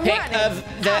first pick of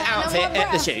the outfit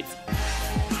at the shoot?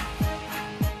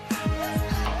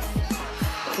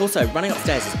 Also, running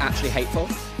upstairs is actually hateful.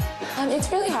 It's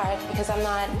really hard because I'm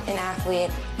not an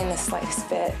athlete in the slightest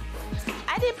bit.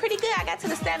 I did pretty good. I got to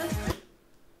the 7th.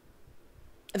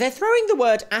 They're throwing the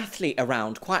word athlete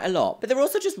around quite a lot, but they're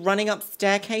also just running up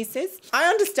staircases. I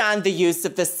understand the use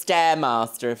of the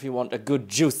Stairmaster if you want a good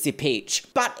juicy peach,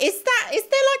 but is there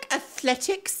like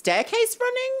athletic staircase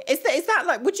running? Is that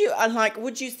like,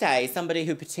 would you say somebody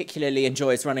who particularly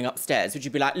enjoys running upstairs, would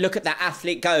you be like, look at that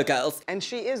athlete go, girls? And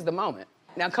she is the moment.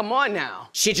 Now, come on now.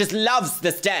 She just loves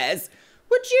the stairs.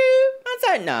 Would you? I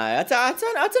don't know. I don't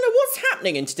know what's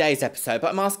happening in today's episode,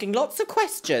 but I'm asking lots of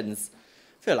questions.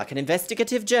 I feel like an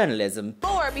investigative journalism.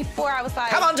 Before I was like,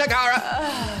 come on, Takara!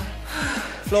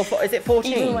 Floor 4, is it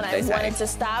 14? Even when I wanted to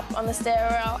stop on the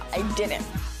stairwell, I didn't.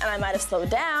 And I might have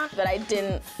slowed down, but I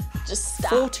didn't just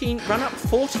stop. Run up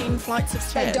 14 flights of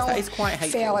stairs. That is quite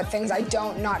hateful. I don't fail at things. I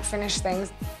don't not finish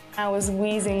things. I was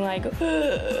wheezing like,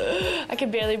 I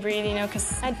could barely breathe, you know,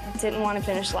 because I didn't want to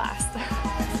finish last.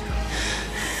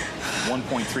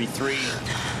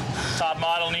 1.33. Top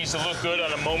model needs to look good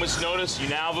on a moment's notice. You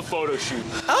now have a photo shoot.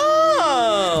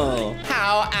 Oh,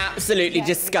 how absolutely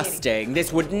disgusting.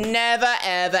 This would never,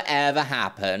 ever, ever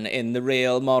happen in the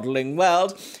real modeling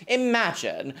world.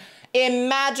 Imagine,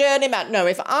 no,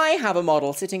 if I have a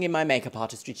model sitting in my makeup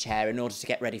artistry chair in order to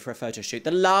get ready for a photo shoot,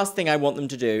 the last thing I want them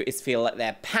to do is feel like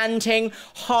they're panting,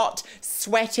 hot,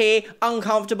 sweaty,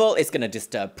 uncomfortable. It's gonna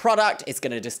disturb product. It's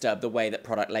gonna disturb the way that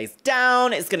product lays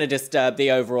down. It's gonna disturb the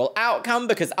overall outcome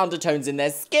because undertones in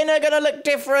their skin are gonna look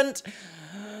different.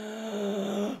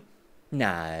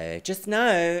 No, just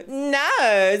no.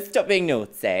 No, stop being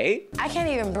naughty. I can't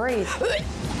even breathe.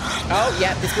 Oh,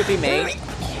 yeah, this would be me.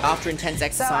 After intense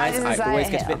exercise, I always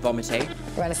get a bit vomity. You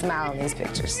want to smile in these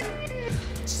pictures.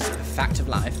 Just a fact of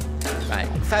life. Right,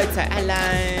 photo,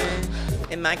 hello.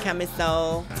 In my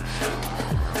camisole.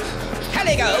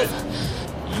 Hello, girls.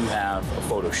 You have a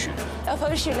photo shoot. A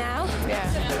photo shoot now? Yeah.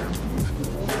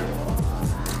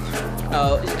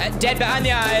 Oh, dead behind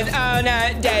the eyes. Oh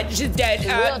no, dead. She's dead. The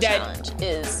real dead. challenge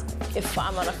is if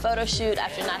I'm on a photo shoot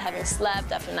after not having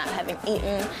slept, after not having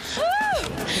eaten.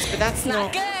 But that's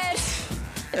not good.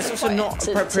 That's also not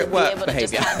appropriate to work be able behavior.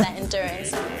 To just have that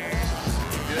endurance.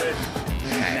 Good.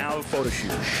 Now a photo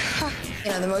shoot.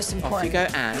 You know, the most important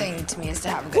thing to me is to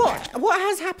have a good hair. What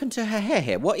has happened to her hair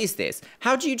here? What is this?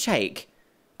 How do you take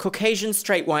Caucasian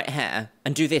straight white hair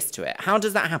and do this to it? How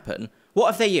does that happen? What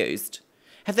have they used?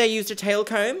 Have they used a tail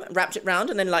comb, wrapped it round,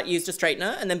 and then like used a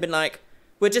straightener, and then been like,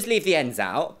 we'll just leave the ends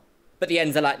out, but the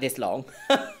ends are like this long?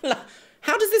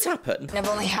 How does this happen? I've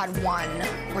only had one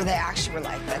where they actually were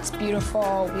like, that's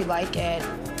beautiful, we like it.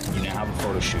 You now have a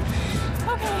photo shoot.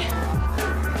 Okay.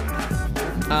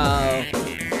 Oh.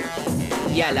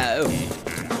 Yellow.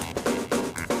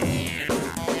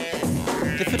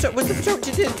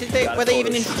 Were they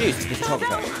even introduced to the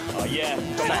photographer? Oh, yeah.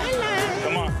 Come on.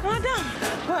 Come on. Well done.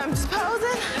 Well, I'm just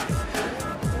posing.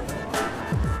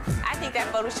 I think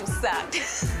that photo shoot sucked.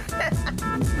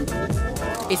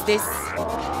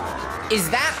 Is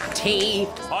that tea?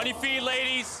 On your feet,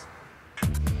 ladies.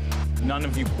 None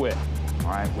of you quit,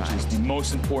 all right? Which is the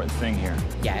most important thing here.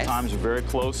 Yes. Times are very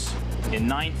close. In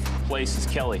 9th place is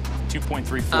Kelly,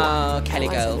 2.34. Oh, Kelly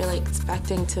girl. I wasn't really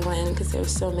expecting to win because there were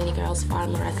so many girls far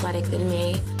more athletic than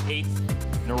me. 8th,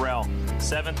 Narelle.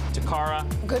 7th, Takara.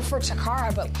 Good for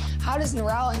Takara, but how does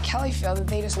Narelle and Kelly feel that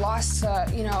they just lost to,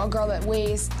 you know, a girl that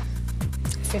weighs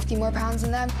 50 more pounds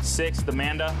than them? 6th,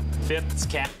 Amanda. 5th is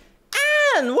Kat.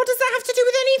 And what does that have to do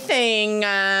with anything?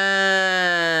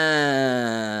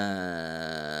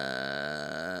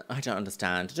 I don't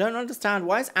understand. I don't understand.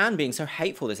 Why is Anne being so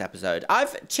hateful this episode?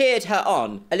 I've cheered her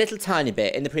on a little tiny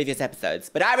bit in the previous episodes,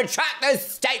 but I retract those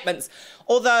statements.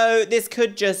 Although this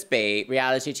could just be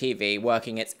reality TV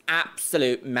working its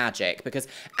absolute magic, because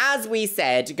as we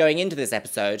said going into this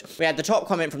episode, we had the top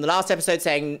comment from the last episode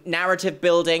saying narrative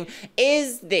building.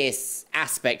 Is this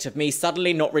aspect of me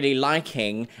suddenly not really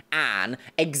liking Anne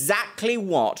exactly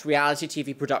what reality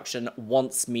TV production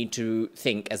wants me to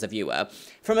think as a viewer?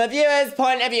 From a viewer's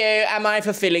point of view, am I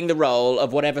fulfilling the role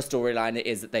of whatever storyline it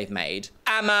is that they've made?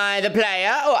 Am I the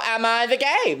player or am I the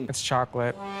game? It's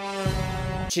chocolate.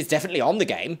 She's definitely on the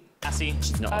game. Cassie.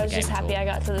 She's not on I the was game just at happy all. I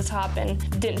got to the top and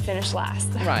didn't finish last.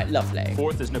 Right, lovely.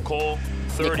 Fourth is Nicole.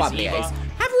 Third is Eva.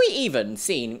 Have we even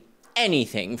seen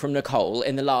anything from Nicole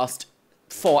in the last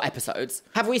 4 episodes?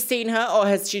 Have we seen her, or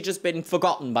has she just been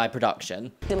forgotten by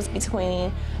production? It was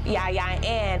between Yaya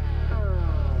and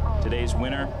Today's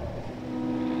winner.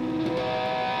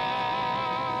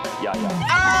 Yaya.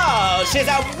 Oh, she's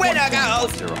a winner,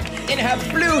 girls! In her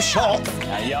blue shorts.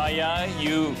 Now, Yaya,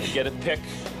 you get to pick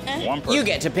one person. You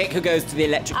get to pick who goes to the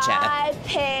electric chair. I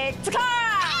picked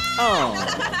Takara! Oh.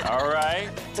 All right.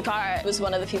 Takara was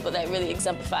one of the people that really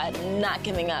exemplified not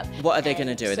giving up. What are they going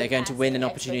to do? Are they going to win an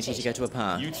opportunity to go to a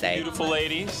party? You two beautiful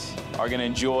ladies are going to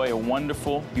enjoy a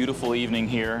wonderful, beautiful evening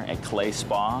here at Clay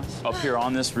Spa, up here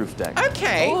on this roof deck.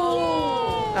 Okay.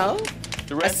 Oh.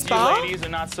 The rest of you ladies are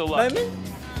not so lucky. Moment?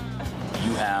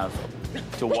 You have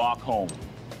to walk home.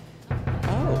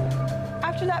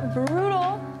 After that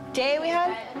brutal day we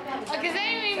had. Like, does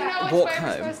anyone even know which Walk way home.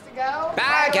 we're supposed to go?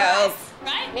 Bye, girls.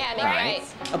 Right? Yeah, maybe Right.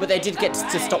 Oh, but they did get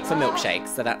to stop for milkshakes,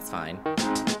 so that's fine.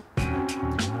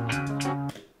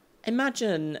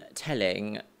 Imagine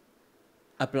telling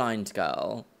a blind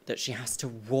girl that she has to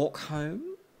walk home.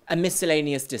 A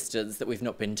miscellaneous distance that we've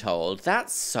not been told.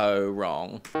 That's so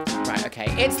wrong. Right, okay.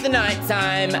 It's the night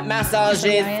time.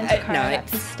 Massages at night.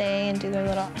 To stay and do their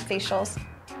little facials.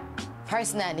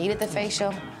 Person that needed the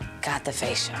facial got the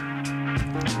facial.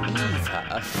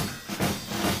 Eva.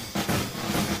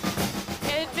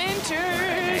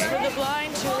 Adventures for the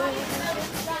blind too.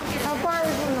 How far are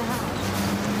we from the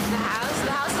house?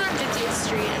 The house is on 50th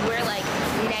Street, and we're like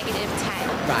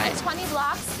 -10. Right. And 20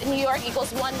 blocks in New York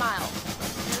equals 1 mile.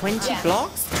 20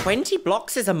 blocks? 20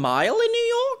 blocks is a mile in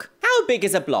New York? How big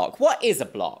is a block? What is a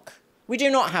block? We do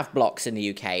not have blocks in the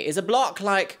UK. Is a block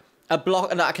like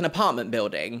an apartment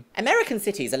building? American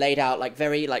cities are laid out like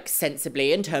very like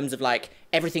sensibly in terms of like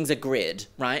everything's a grid,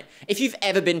 right? If you've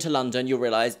ever been to London, you'll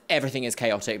realize everything is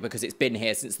chaotic because it's been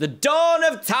here since the dawn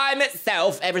of time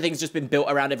itself. Everything's just been built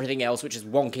around everything else, which is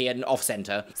wonky and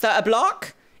off-center. So a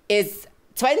block is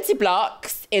 20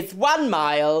 blocks is 1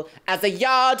 mile, as a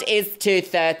yard is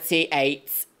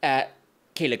 238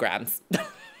 kilograms.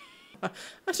 I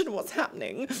don't know what's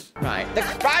happening. Right, the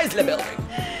Chrysler Building.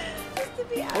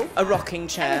 Oh, a rocking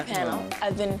chair. Panel.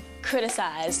 I've been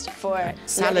criticized for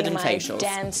Salad letting and my facials.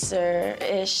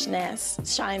 dancer-ishness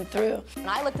shine through. When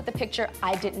I looked at the picture,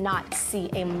 I did not see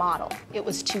a model. It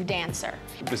was too dancer.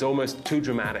 It was almost too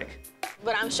dramatic.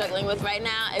 What I'm struggling with right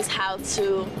now is how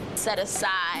to set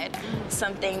aside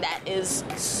something that is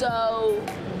so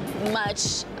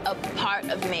much a part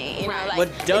of me. You know, like Well,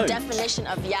 don't. the definition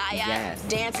of Yaya Yes.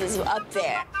 dance is up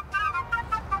there.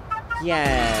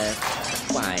 Yes.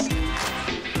 Why?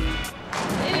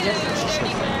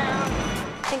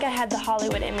 I think I had the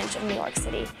Hollywood image of New York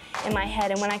City in my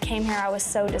head, and when I came here, I was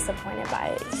so disappointed by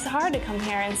it. It's hard to come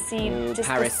here and see just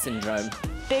Paris this syndrome.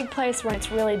 big place where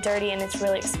it's really dirty and it's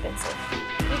really expensive.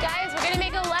 You guys, we're gonna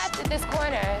make a left at this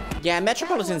corner. Yeah,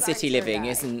 metropolitan city living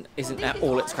isn't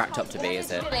all it's cracked up to be,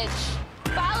 is it?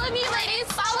 Follow me, ladies.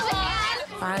 Follow me.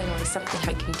 Finally, something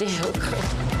I can do.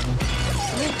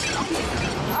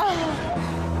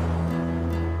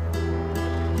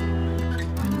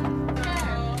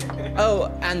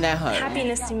 Oh, and they're home.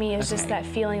 Happiness to me is just that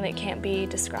feeling that can't be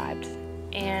described,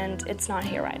 and it's not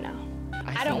here right now.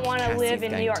 I don't think want to Cassie's live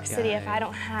in New going York to City go. if I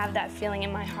don't have that feeling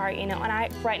in my heart, you know,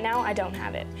 and right now I don't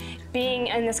have it. Being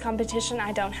in this competition,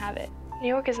 I don't have it. New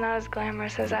York is not as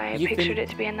glamorous as I You've pictured been it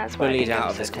to be, and that's why I bullied think out I'm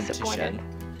of so this disappointed.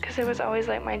 competition. Because it was always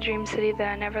like my dream city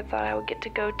that I never thought I would get to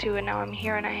go to, and now I'm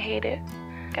here and I hate it.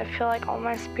 I feel like all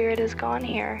my spirit is gone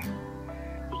here.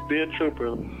 Just be a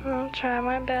trooper. I'll try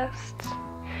my best.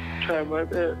 Try my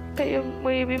best. But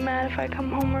will you be mad if I come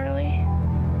home early?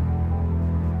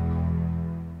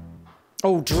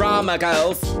 Oh, drama,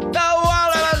 girls. The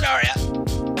wall of Luxeria.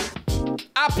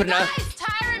 Up and up.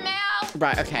 Tyra Mail.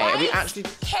 Right, okay. Are we actually...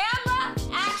 Camera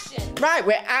action. Right,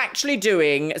 we're actually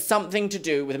doing something to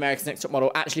do with America's Next Top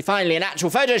Model. Actually, finally, an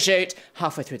actual photo shoot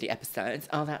halfway through the episodes.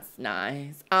 Oh, that's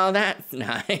nice. Oh, that's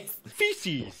nice.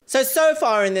 Feces. So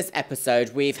far in this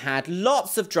episode, we've had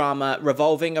lots of drama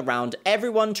revolving around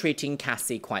everyone treating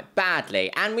Cassie quite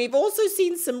badly. And we've also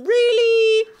seen some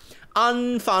really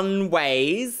unfun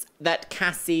ways that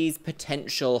Cassie's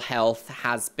potential health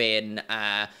has been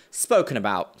spoken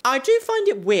about. I do find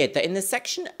it weird that in the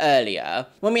section earlier,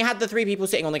 when we had the three people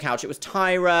sitting on the couch, it was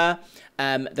Tyra,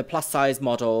 the plus-size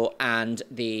model, and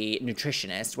the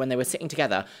nutritionist. When they were sitting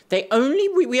together, we only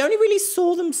really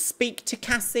saw them speak to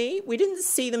Cassie. We didn't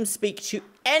see them speak to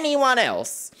anyone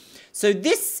else. So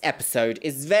this episode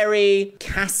is very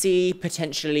Cassie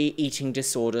potentially eating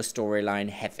disorder storyline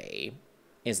heavy,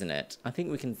 isn't it? I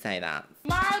think we can say that.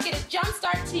 Tomorrow, get a jump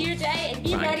start to your day and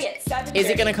be ready at 7:30. Is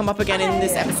it going to come up again in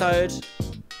this episode?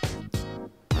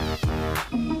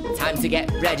 Time to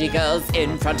get ready, girls,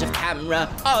 in front of camera.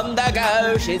 On the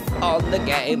go, she's on the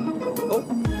game. Oh,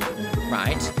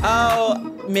 right. Oh,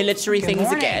 military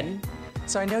things again.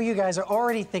 So I know you guys are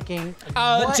already thinking,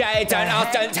 oh, Jay, don't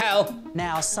ask, don't tell.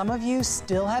 Now, some of you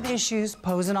still have issues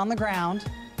posing on the ground,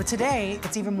 but today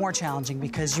it's even more challenging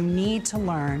because you need to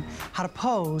learn how to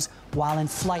pose while in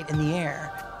flight in the air.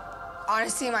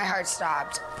 Honestly, my heart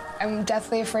stopped. I'm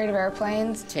deathly afraid of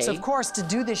airplanes. So, of course, to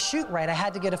do this shoot right, I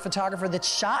had to get a photographer that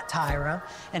shot Tyra,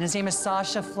 and his name is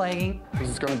Sasha Flay. This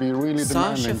is going to be really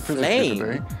demanding physically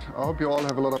today. I hope you all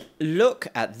have a lot of... Look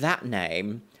at that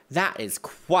name. That is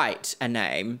quite a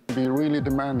name. Be really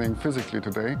demanding physically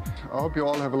today. I hope you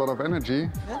all have a lot of energy.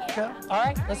 Okay. All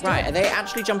right, let's do it. Right, are they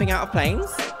actually jumping out of planes?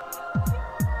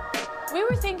 We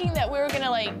were thinking that we were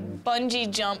gonna like bungee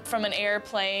jump from an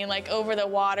airplane, like over the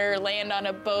water, land on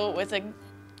a boat with a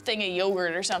thing of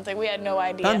yogurt or something. We had no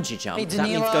idea. Bungee jump? Hey, That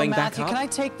means going Matthew, back up? can I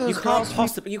take those you can't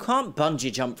possibly, you can't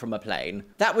bungee jump from a plane.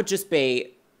 That would just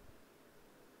be...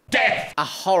 death! A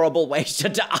horrible way to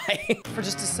die. For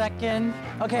just a second.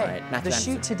 Okay, right, the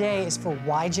shoot today is for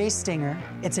YJ Stinger.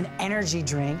 It's an energy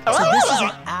drink. So this is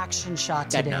an action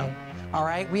shot today. All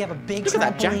right, we have a big Look at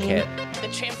that jacket. The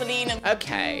trampoline.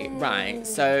 Okay, right.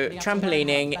 So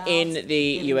trampolining in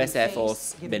the US Air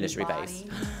Force military base.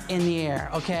 In the air,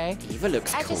 okay? Eva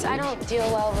looks cool. I don't deal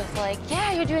well with like,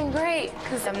 yeah, you're doing great,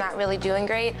 because I'm not really doing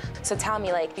great. So tell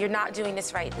me, like, you're not doing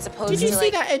this right, as opposed to Did you see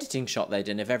like... that editing shot they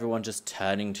did of everyone just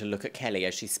turning to look at Kelly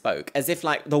as she spoke? As if,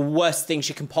 like, the worst thing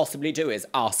she can possibly do is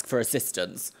ask for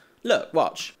assistance. Look,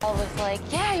 watch. With like,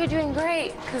 yeah, you're doing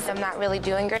great, because I'm not really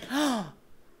doing great.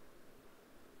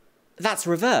 That's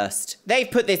reversed. They've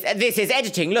put this is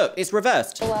editing, look, it's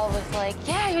reversed. Well, with like,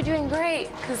 yeah, you're doing great,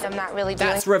 because I'm not really doing...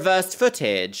 That's reversed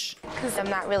footage. Because I'm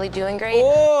not really doing great.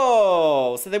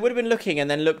 Oh, so they would have been looking and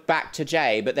then looked back to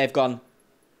Jay, but they've gone...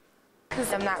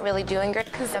 Because I'm not really doing great,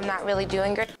 because I'm not really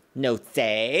doing great. No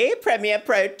say, Premiere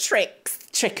Pro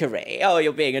trickery. Oh,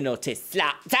 you're being a naughty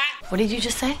slut. What did you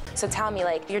just say? So tell me,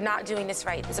 like, you're not doing this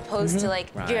right, as opposed to like,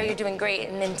 yeah, you're doing great,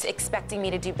 and then expecting me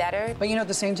to do better. But you know, at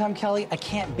the same time, Kelly, I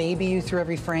can't baby you through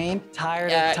every frame.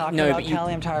 Tired of talking about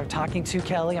Kelly. I'm tired of talking to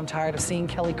Kelly. I'm tired of seeing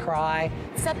Kelly cry.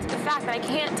 Except the fact that I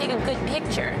can't take a good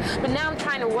picture. But now I'm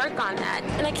trying to work on that,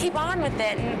 and I keep on with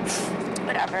it, and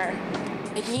whatever.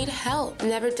 I need help. I've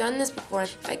never done this before.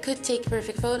 If I could take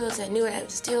perfect photos, I knew what I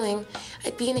was doing,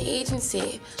 I'd be in an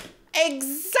agency.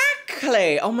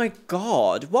 Exactly! Oh my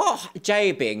God. What?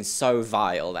 Jay being so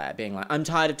vile there, being like, I'm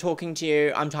tired of talking to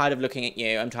you, I'm tired of looking at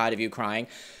you, I'm tired of you crying.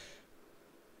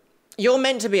 You're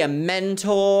meant to be a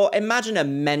mentor. Imagine a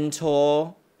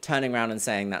mentor turning around and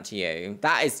saying that to you.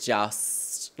 That is just...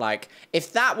 like,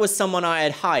 if that was someone I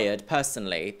had hired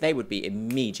personally, they would be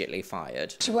immediately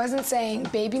fired. She wasn't saying,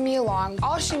 baby me along.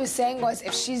 All she was saying was,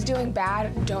 if she's doing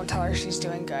bad, don't tell her she's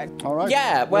doing good. All right.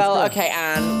 Yeah, well, okay,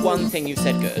 and one thing you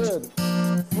said good.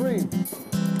 3.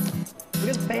 Look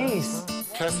at the face.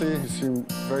 Cassie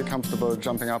seemed very comfortable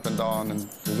jumping up and down, and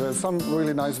there's some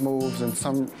really nice moves and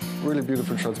some really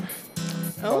beautiful shots.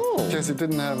 Oh. But Cassie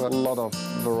didn't have a lot of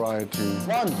variety.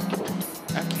 1.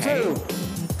 Okay. 2.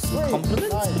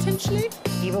 Compliments, potentially?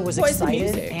 Eva was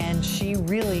excited, and she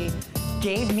really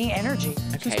gave me energy.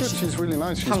 Okay, she's really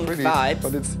nice, she's pretty,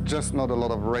 but it's just not a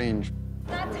lot of range.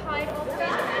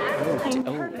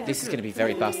 Oh, this is going to be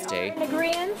very busty.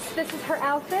 Agreement, this is her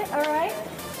outfit, all right?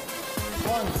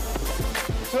 1,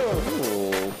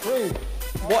 2,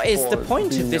 3. What is the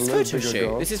point of this photo shoot?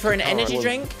 Girl. This is for an energy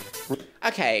drink?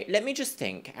 Okay, let me just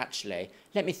think, actually.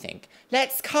 Let me think.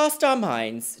 Let's cast our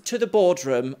minds to the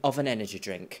boardroom of an energy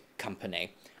drink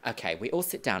company. Okay, we all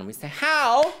sit down and we say,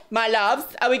 how, my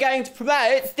loves, are we going to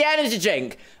promote the energy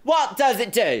drink? What does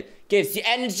it do? Gives you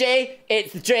energy,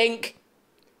 it's the drink.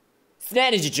 It's an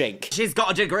energy drink. She's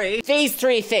got a degree. These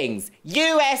 3 things.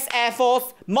 US Air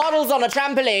Force, models on a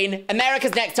trampoline,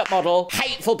 America's Next Top Model,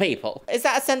 hateful people. Is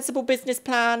that a sensible business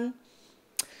plan?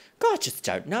 God, I just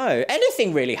don't know.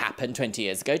 Anything really happened 20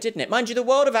 years ago, didn't it? Mind you, the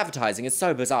world of advertising is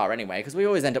so bizarre anyway, because we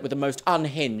always end up with the most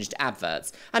unhinged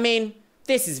adverts. I mean,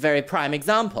 this is a very prime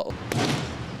example.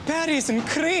 Berries and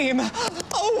cream.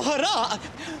 Oh, hurrah!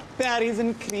 Berries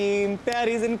and cream,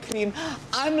 berries and cream.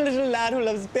 I'm a little lad who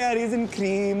loves berries and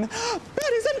cream.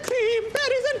 Berries and cream,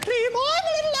 berries and cream. Oh, I'm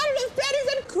a little lad who loves berries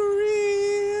and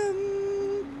cream.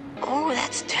 Oh,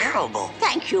 that's terrible.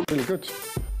 Thank you. Really good.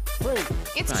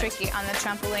 It's tricky on the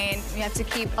trampoline. You have to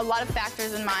keep a lot of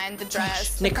factors in mind. The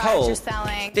dress, the Nicole, products you're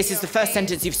selling. this is the first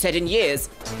sentence you've said in years.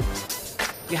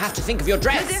 You have to think of your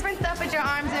dress. The different stuff with your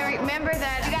arms, and remember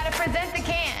that you gotta present the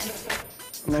can.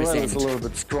 Morella's a little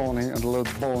bit scrawny and a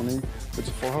little bony, which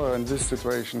for her in this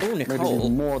situation made it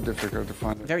even more difficult to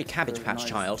find a very Cabbage Patch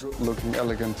child looking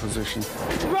elegant position.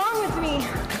 What's wrong with me?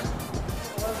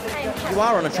 You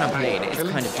are on a trampoline, it's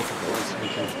kind of difficult.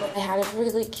 I had a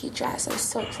really cute dress I was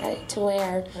so excited to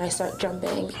wear. And I start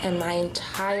jumping, and my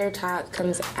entire top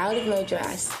comes out of my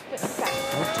dress.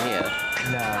 Oh dear.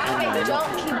 Okay,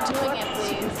 don't keep doing it,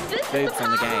 please. Boob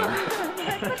from the game.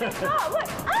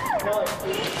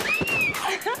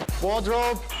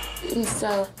 Wardrobe. And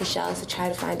so Michelle has to try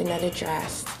to find another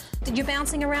dress. You're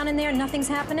bouncing around in there, nothing's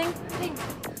happening?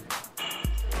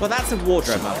 Well, that's a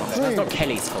wardrobe malfunction. That's not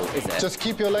Kelly's fault, is it? Just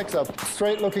keep your legs up,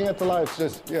 straight looking at the light,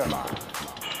 just, yeah.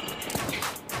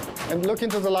 And look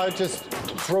into the light, just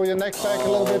throw your neck back a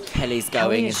little bit. Kelly's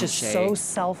Kelly going, is isn't just she? so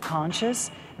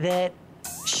self-conscious that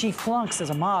she flunks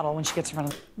as a model when she gets in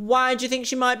front of... Why do you think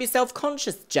she might be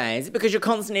self-conscious, Jane? Is it because you're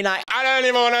constantly like, I don't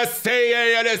even want to see you,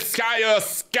 you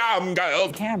scum girl.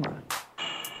 Camera.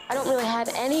 I don't really have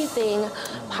anything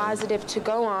positive to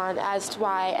go on as to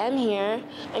why I'm here.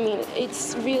 I mean,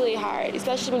 it's really hard,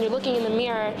 especially when you're looking in the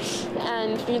mirror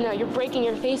and, you know, you're breaking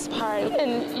your face apart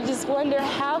and you just wonder,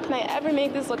 how can I ever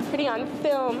make this look pretty on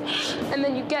film? And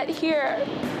then you get here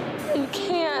and you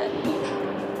can't.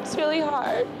 It's really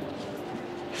hard.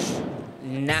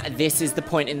 Now, this is the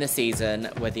point in the season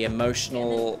where the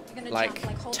emotional, like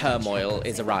turmoil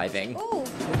is arriving. Oh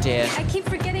dear. I keep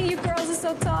forgetting you girls are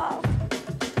so tall.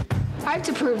 I have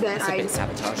to prove that It's a bit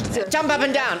sabotage, isn't it? Jump up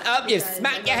and down. Up, you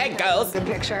smack your head, girls. Good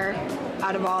picture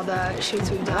out of all the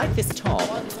shoots we've done. I like this top.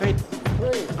 It's very...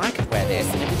 I could wear this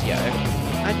in a video.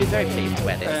 I'd be very pleased to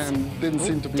wear this. And didn't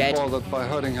seem to be bothered by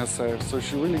hurting herself, so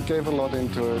she really gave a lot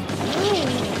into it.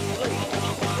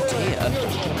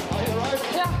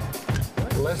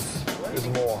 Less is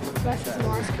more. Less is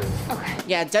more. Okay.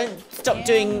 Yeah, don't stop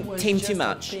doing team too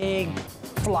much. Big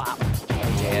flop.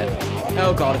 Oh dear.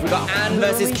 Oh God, have we got Anne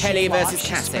versus Kelly versus She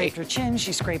Cassie? scraped her chin,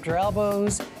 she scraped her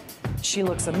elbows. She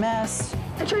looks a mess.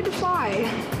 I tried to fly,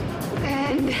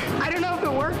 and I don't know if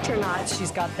it worked or not.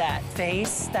 She's got that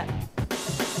face,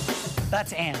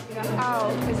 that's Anne.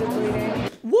 Oh, is it bleeding?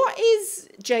 What is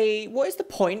the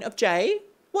point of Jay?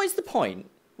 What is the point?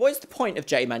 What is the point of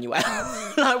Jay Manuel?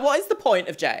 Like, what is the point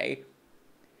of Jay?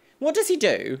 What does he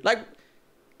do? Like,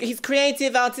 he's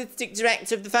creative, artistic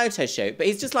director of the photo shoot, but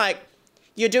he's just like,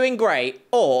 you're doing great,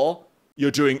 or...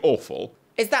 You're doing awful.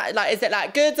 Is it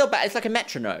like good or bad? It's like a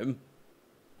metronome.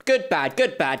 Good, bad,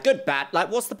 good, bad, good, bad. Like,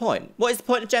 what's the point? What is the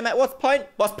point of Jay Manuel? What's the point?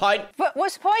 What's the point?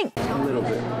 What's the point? A little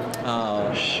bit.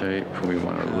 Oh. Shape, we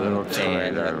want a little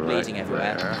tighter. Bleeding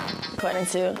everywhere. According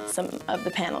to some of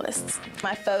the panelists,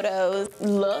 my photos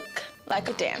look like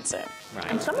a dancer.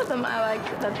 Right. And some of them I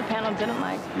like that the panel didn't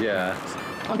like. Yeah.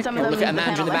 And some of them Look at the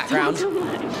Amanda in the panel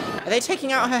background. Are they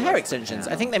taking out her hair extensions?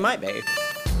 I think they might be.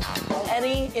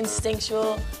 Any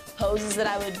instinctual poses that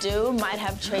I would do might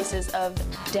have traces of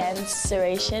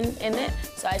danceration in it,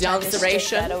 so I try to strip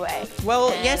that away. Well,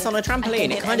 yes, on a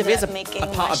trampoline, it kind of is a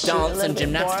part of dance and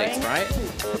gymnastics, right?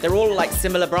 They're all like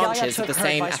similar branches of the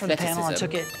same advice from the panel and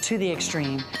athleticism. took it to the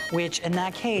extreme, which in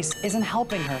that case isn't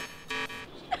helping her.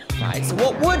 Right, so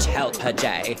what would help her,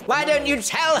 Jay? Why don't you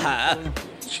tell her?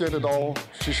 She had it all.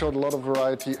 She showed a lot of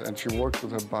variety, and she worked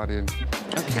with her body.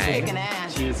 Okay.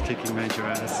 She is kicking major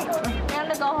ass.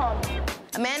 Amanda, go home.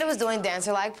 Amanda was doing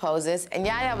dancer-like poses, and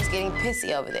Yaya was getting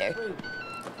pissy over there.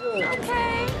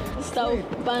 Okay. It's so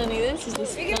funny. This is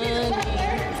just funny.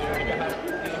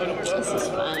 This is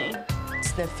funny.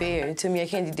 It's not fair. To me, I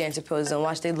can't do dancer poses and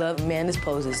watch. They love Amanda's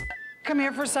poses. Come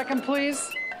here for a second, please.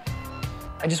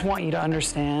 I just want you to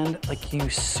understand, like, you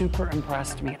super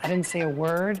impressed me. I didn't say a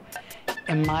word.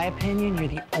 In my opinion, you're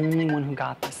the only one who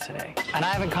got this today. And I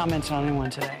haven't commented on anyone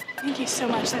today. Thank you so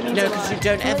much. That means No, a lot. because you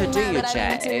don't ever do Really your mad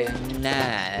that I Jay. didn't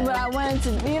Nah. But I wanted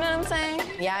to, you know what I'm saying?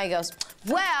 Yaya goes,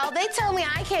 well, they told me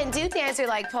I can't do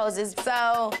dancer-like poses,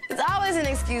 so it's always an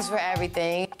excuse for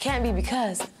everything. Can't be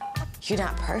because you're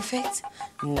not perfect?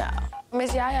 No.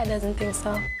 Miss Yaya doesn't think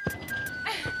so.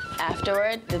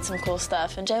 Afterward, did some cool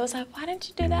stuff, and Jay was like, why didn't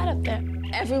you do that up there?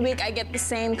 Every week I get the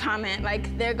same comment,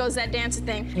 like, there goes that dancer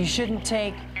thing. You shouldn't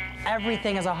take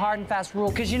everything as a hard and fast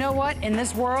rule, because you know what? In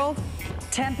this world,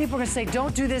 10 people are gonna say,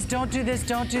 don't do this, don't do this,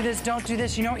 don't do this, don't do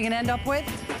this. You know what you're gonna end up with?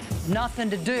 Nothing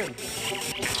to do.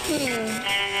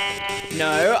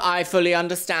 No, I fully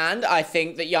understand. I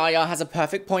think that Yaya has a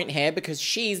perfect point here because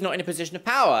she's not in a position of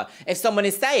power. If someone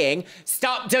is saying,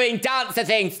 stop doing dancer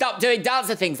things, stop doing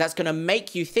dancer things, that's going to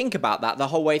make you think about that the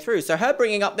whole way through. So her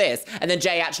bringing up this and then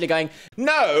Jay actually going,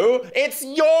 no, it's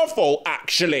your fault,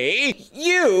 actually.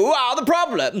 You are the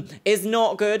problem, is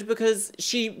not good because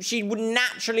she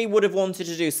would have wanted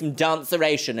to do some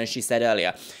danceration, as she said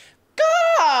earlier.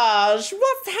 Gosh,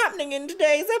 what's happening in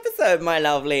today's episode, my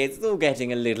lovelies? It's all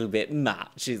getting a little bit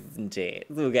much, isn't it?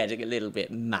 It's all getting a little bit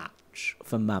much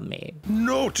for Mummy.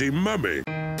 Naughty Mummy.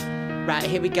 Right,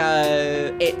 here we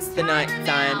go. It's the night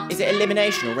time. Is it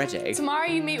elimination already? Tomorrow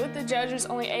you meet with the judges.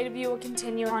 Only 8 of you will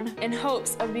continue on in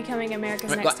hopes of becoming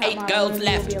America's Next Top Model. We've got 8 girls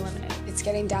left. Will be eliminated. It's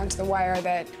getting down to the wire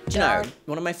that... Do you know,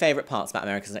 one of my favourite parts about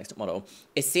America's Next Top Model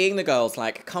is seeing the girls,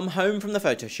 like, come home from the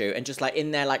photo shoot and just, like, in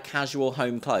their, like, casual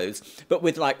home clothes, but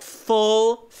with, like,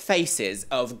 full faces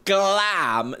of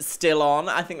glam still on.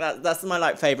 I think that's my,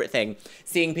 like, favourite thing.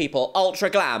 Seeing people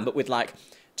ultra glam, but with, like,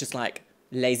 just, like,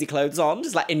 lazy clothes on,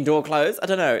 just like indoor clothes. I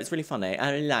don't know, it's really funny.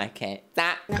 I really like it.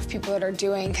 Enough people that are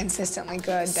doing consistently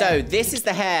good. So this is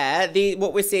the hair.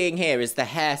 What we're seeing here is the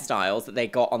hairstyles that they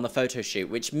got on the photo shoot,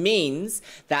 which means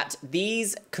that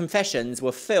these confessions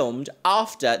were filmed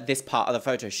after this part of the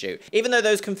photo shoot, even though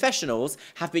those confessionals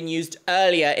have been used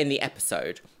earlier in the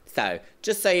episode. So,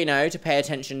 just so you know, to pay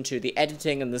attention to the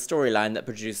editing and the storyline that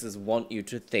producers want you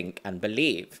to think and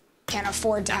believe. Can't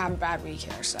afford to have a bad week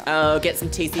here, so. Oh, get some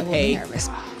TCP. I'm a little nervous.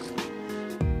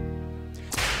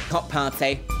 Hot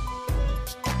party.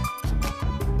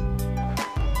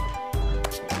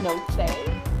 No say.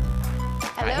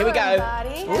 Hello, right, here we go.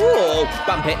 Everybody. Ooh,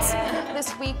 bump it.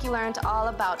 This week you learned all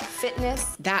about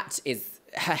fitness.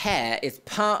 Her hair is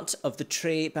part of the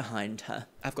tree behind her.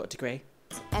 I've got a degree.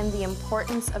 And the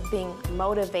importance of being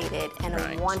motivated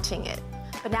and wanting it.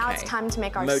 But now it's time to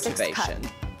make our sixth cut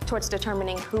towards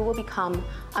determining who will become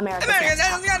America's Next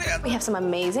Top Model. We have some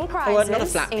amazing prizes. Not a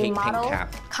flat pink model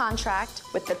cap. contract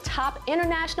with the top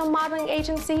international modeling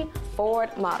agency, Ford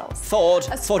Models. Ford,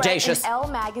 a spread Fordacious. in Elle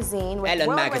magazine with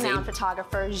world-renowned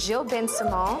photographer Gilles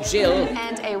Ben-Simon. Gilles.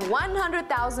 And a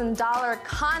 $100,000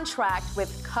 contract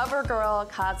with CoverGirl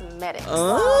Cosmetics.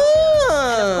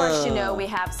 Oh. And of course, you know, we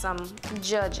have some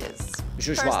judges.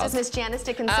 First is Miss Janice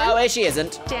Dickinson. Oh, well, she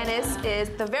isn't. Janice is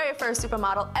the very first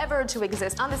supermodel ever to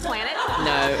exist on this planet.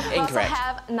 No, incorrect. We also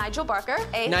have Nigel Barker,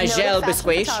 a Nigel noted fashion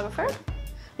Biscuit. photographer.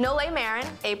 Nole Marin,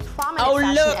 a prominent Oh,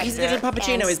 fashion look, expert his little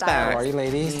puppuccino and is back. stylist. How are you,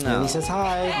 ladies? No. Minnie says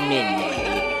hi. Minnie.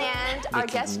 And our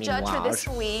guest judge for this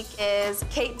week is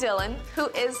Kate Dillon, who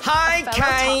is a Hi, fellow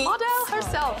Kate. top model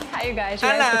herself. Hi, you guys.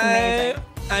 Hello. Amazing.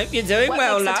 I hope you're doing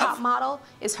well, What makes love. a top model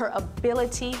is her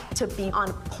ability to be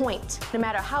on point, no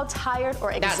matter how tired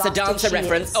or exhausted That's a dancer she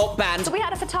reference. is. Oh, banned. So we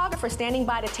had a photographer standing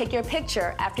by to take your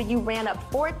picture after you ran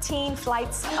up 14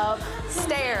 flights of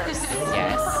stairs.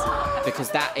 Yes,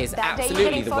 because that is That day absolutely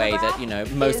hitting the way that, photograph you know,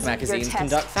 most is your magazines test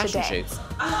conduct fashion today. shoots.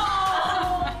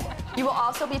 You will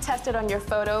also be tested on your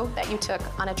photo that you took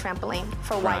on a trampoline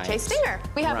for Right. YJ Stinger.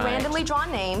 We have Right. randomly drawn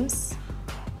names,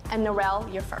 and Norel,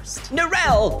 you're first.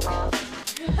 Norel!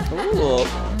 Ooh,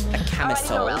 a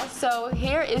camisole. Alrighty, Norel, so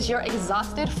here is your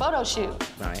exhausted photo shoot.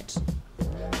 Right.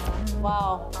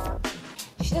 Wow.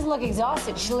 She doesn't look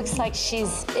exhausted. She looks like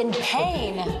she's in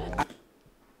pain.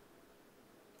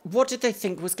 What did they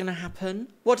think was going to happen?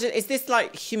 Is this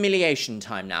like humiliation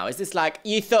time now? Is this like,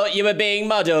 you thought you were being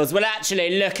models? Well,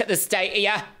 actually, look at the state of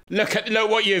you. Look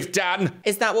what you've done.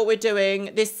 Is that what we're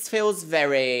doing? This feels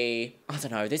very, I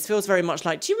don't know, this feels very much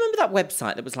like, do you remember that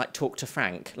website that was like Talk to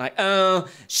Frank? Like, oh,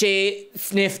 she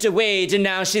sniffed a weed and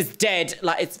now she's dead.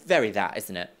 Like, it's very that,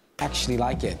 isn't it? Actually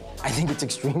like it. I think it's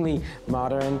extremely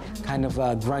modern, kind of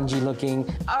grungy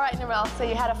looking. All right, Norel, so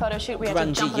you had a photo shoot. We had to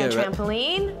Grungy jump on a Europe.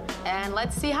 trampoline, and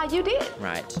let's see how you did.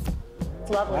 Right. It's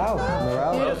lovely. Wow,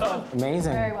 Norel. Beautiful.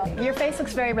 Amazing. Very well. Your face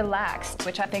looks very relaxed,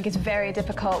 which I think is very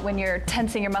difficult when you're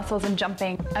tensing your muscles and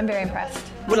jumping. I'm very impressed.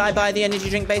 Will I buy the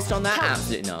energy drink based on that?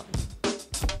 Absolutely not.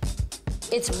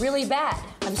 It's really bad.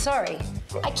 I'm sorry.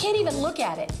 I can't even look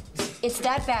at it. It's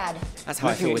that bad. That's how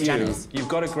I feel Looking with at you, Janice. You've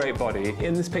got a great body.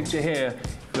 In this picture here,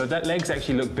 Your legs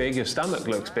actually look big, your stomach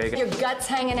looks big. Your gut's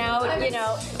hanging out, you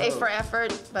know. A for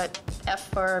effort, but F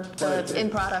for the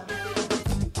end product.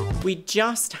 We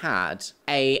just had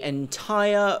an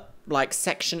entire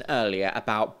section earlier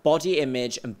about body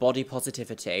image and body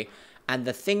positivity, and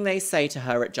the thing they say to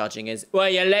her at judging is, well,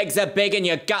 your legs are big and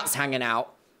your gut's hanging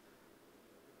out.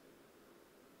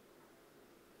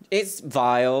 It's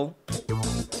vile.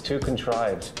 Too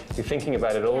contrived. You're thinking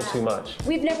about it all too much.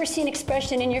 We've never seen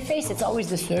expression in your face. It's always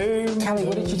the same. Callie,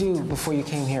 what did you do before you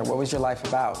came here? What was your life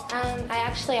about? I own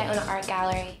an art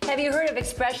gallery. Have you heard of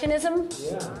expressionism?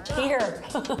 Yeah. Here.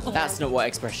 That's not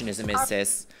what expressionism is,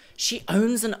 sis. She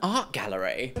owns an art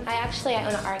gallery. I own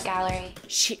an art gallery.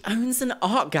 She owns an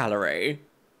art gallery.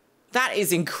 That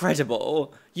is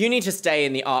incredible. You need to stay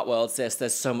in the art world, sis.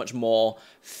 There's so much more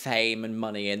fame and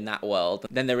money in that world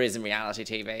than there is in reality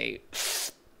TV.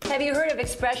 Have you heard of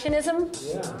expressionism?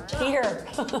 Yeah. Here.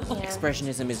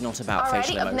 Expressionism is not about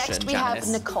facial emotion, up next we Janice.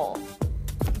 have Nicole.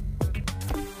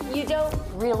 You don't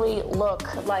really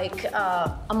look like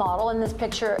a model in this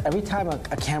picture. Every time a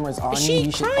camera's on Is you, she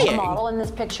you should crying? A model in this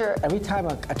picture. Every time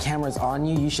a camera's on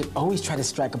you, you should always try to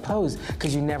strike a pose,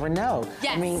 because you never know.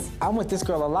 Yes. I mean, I'm with this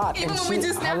girl a lot. Even and when we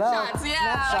do snapshots,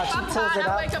 yeah. Snapshots, she pulls it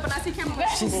I wake up and I see camera.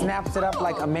 she snaps it up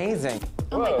like amazing.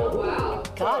 Oh my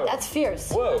God. God, that's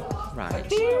fierce. Whoa. Right.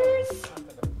 Fierce.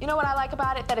 You know what I like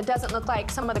about it? That it doesn't look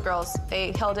like some of the girls.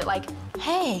 They held it like,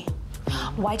 hey,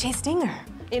 YJ Stinger.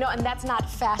 You know, and that's not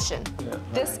fashion. Yeah.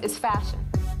 This is fashion.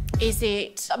 Is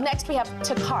it? Up next we have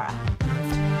Takara.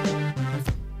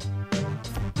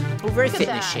 Oh, very Look at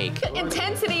fitness that. chic.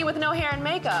 Intensity with no hair and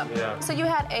makeup. Yeah. So you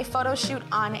had a photo shoot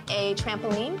on a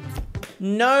trampoline?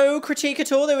 No critique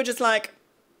at all. They were just like,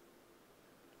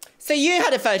 so you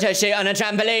had a photo shoot on a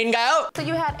trampoline, girl? So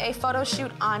you had a photo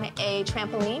shoot on a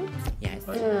trampoline? Yes.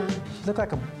 She looked like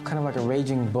kind of like a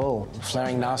raging bull,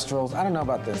 flaring nostrils. I don't know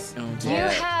about this. You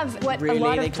have what Really? a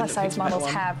lot They of couldn't plus size pick that models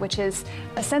one? have, which is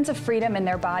a sense of freedom in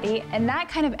their body, and that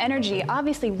kind of energy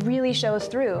obviously really shows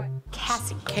through.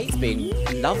 Cassie. Kate's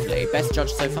been lovely. Best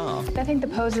judge so far. I think the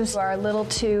poses are a little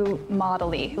too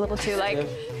model-y, a little too like,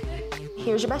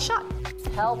 Here's your best shot.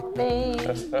 Help me.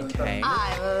 Okay.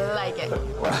 I like it.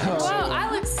 Wow,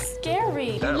 I look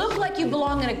scary. You look like you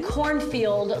belong in a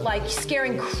cornfield, like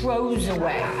scaring crows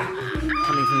away.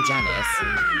 Coming from Janice.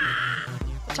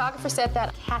 Photographer said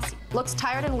that Cassie looks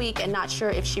tired and weak and not sure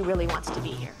if she really wants to be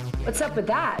here. What's up with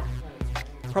that?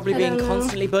 Probably being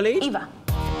constantly bullied. Eva.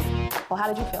 Well, how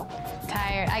did you feel?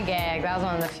 Tired. I gagged. I was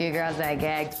one of the few girls that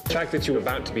gagged. The fact that you were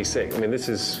about to be sick, I mean, this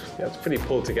is, it's pretty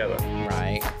pulled together.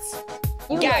 Right.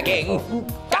 Gagging.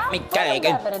 Got me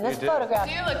gagging. In this photograph.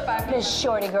 You look fine. This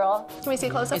shorty girl. Can we see a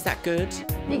close-up? Is that good?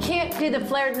 You can't do the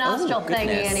flared nostril thingy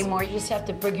goodness. anymore. You just have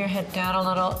to bring your head down a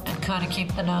little and kind of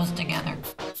keep the nose together.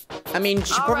 I mean,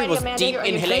 she probably Alrighty, was Amanda, deep you're on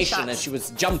your inhalation shots. as she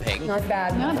was jumping. Not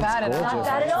bad. not bad at all. Not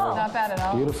bad at all. Not bad at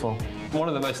all. Beautiful. One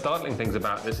of the most startling things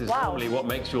about this is normally what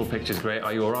makes your pictures great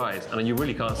are your eyes, and you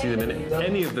really can't see them in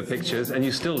any of the pictures, and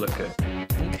you still look good.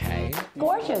 Okay.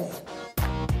 Gorgeous.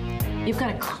 You've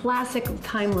got a classic,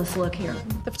 timeless look here.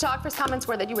 The photographer's comments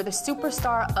were that you were the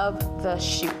superstar of the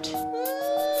shoot.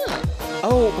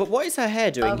 Oh, but what is her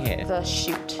hair doing Of here? the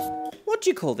shoot. What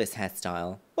do you call this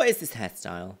hairstyle? What is this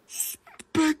hairstyle?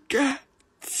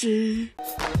 Spaghetti.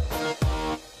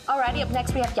 Alrighty, up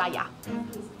next we have Yaya.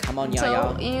 Come on, So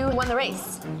Yaya. you won the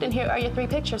race. And here are your 3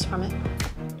 pictures from it.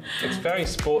 It's very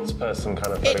sports person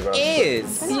kind of It photograph.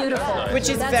 is. Beautiful. Which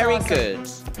is That's very awesome. good.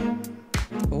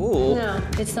 Ooh. No,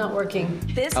 it's not working.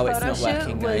 This Oh, it's photo not shoot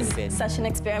working, no, was it's been. such an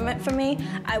experiment for me.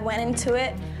 I went into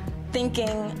it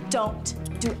thinking, don't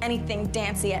do anything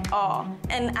dancy at all.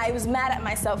 And I was mad at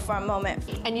myself for a moment.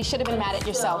 And you should have been mad at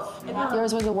yourself.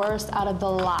 Yours was the worst out of the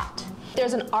lot.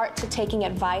 There's an art to taking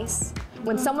advice.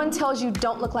 When someone tells you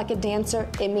don't look like a dancer,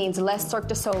 it means less Cirque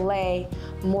du Soleil,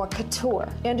 more couture.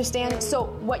 You understand? So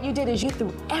what you did is you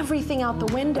threw everything out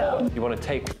the window. You want to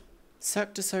take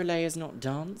Cirque du Soleil is not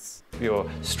dance. your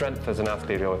strength as an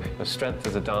athlete, your strength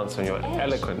as a dancer, and your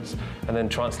eloquence, and then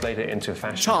translate it into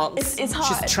fashion. Chance. It's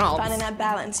hard She's trance. finding that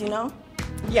balance, you know?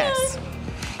 Yes.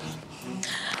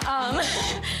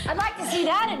 I'd like to see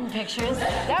that in pictures.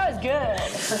 That was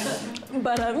good.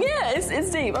 But yeah, it's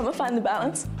deep. I'm gonna find the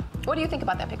balance. What do you think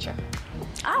about that picture?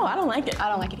 Oh, I don't like it. I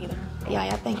don't like it either.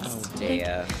 Yeah, thanks. Oh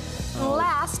dear.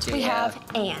 Last, we dear. have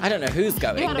Anne. I don't know who's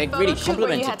going. You had They a photo really shoot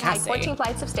where you complimented had to hike Cassie. 14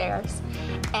 flights of stairs.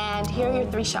 And here are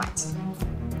your 3 shots.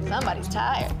 Somebody's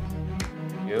tired.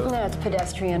 That's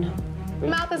pedestrian.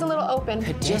 Mouth is a little open.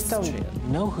 You just don't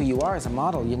know who you are as a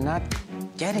model. You're not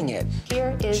getting it.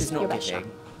 Here is She's your not best shot.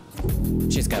 giving.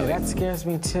 She's Yeah, going. that scares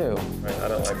me too. Right, I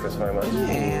don't like this very much.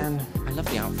 And I love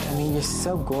the outfit. I mean, you're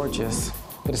so gorgeous.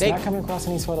 But it's not coming across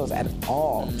in these photos at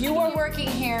all. You are working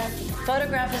here.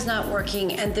 Photograph is not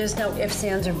working, and there's no ifs,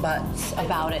 ands, or buts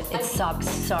about it. It sucks.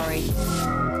 Sorry.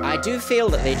 I do feel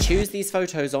that they choose these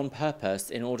photos on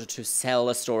purpose in order to sell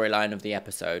a storyline of the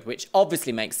episode, which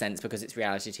obviously makes sense because it's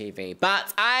reality TV.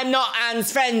 But I'm not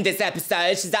Anne's friend this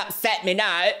episode. She's upset me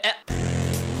now.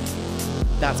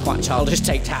 That's quite a childish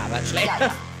take to have, actually.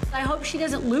 I hope she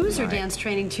doesn't lose her dance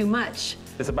training too much.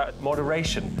 It's about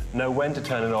moderation. Know when to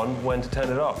turn it on, when to turn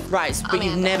it off. Right, but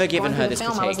you've never given her this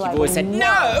critique. You've Like, always said,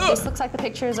 no! This looks like the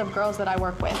pictures of girls that I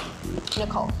work with.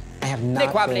 Nicole. I have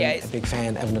not been a big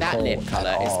fan of Nicole That lip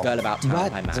colour is Girl About Town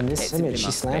by Matt. But in this image,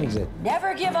 she slams it.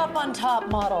 Never give up on top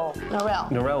model. Norelle.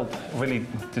 Norelle really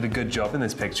did a good job in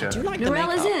this picture. Do you like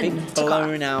Norelle is in. Big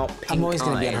blown out pink I'm always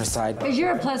going to be on eyes. her side. Because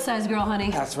you're a plus-size girl, honey.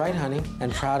 That's right, honey,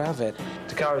 and proud of it.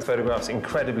 Takara's photographs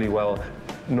incredibly well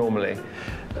normally.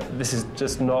 This is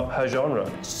just not her genre.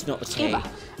 It's just not the tea. Eva.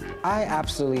 I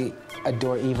absolutely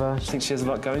adore Eva. I think she has a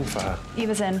lot going for her.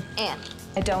 Eva's in. Anne.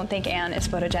 I don't think Anne is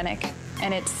photogenic,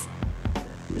 and it's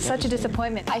such a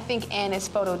disappointment. I think Anne is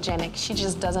photogenic. She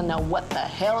just doesn't know what the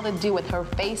hell to do with her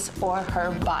face or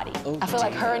her body. Oh, I feel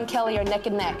like her and Kelly are neck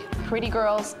and neck. Pretty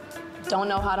girls don't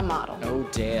know how to model. Oh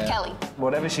dear. Kelly.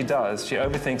 Whatever she does, she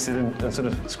overthinks it and sort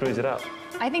of screws it up.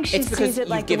 I think she It's because sees it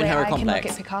like you've the given way her a I can look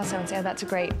complex. at Picasso and say, oh, that's a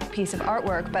great piece of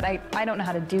artwork, but I don't know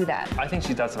how to do that. I think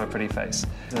she does have a pretty face,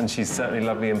 and she's certainly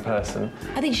lovely in person.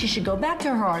 I think she should go back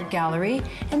to her art gallery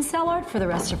and sell art for the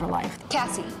rest of her life.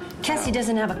 Cassie. Cassie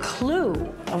doesn't have a clue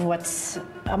of what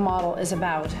a model is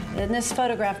about, and this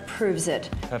photograph proves it.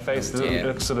 Her face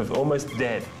looks sort of almost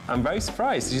dead. I'm very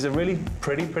surprised. She's a really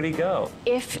pretty girl.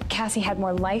 If Cassie had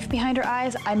more life behind her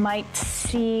eyes, I might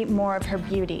see more of her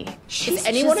beauty. Is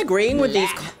anyone agreeing with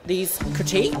these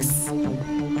critiques?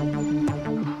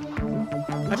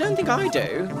 I don't think I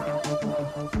do.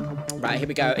 Right, here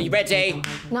we go. Are you ready?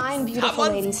 9 beautiful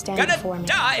ladies stand before me.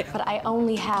 But I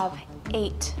only have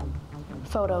 8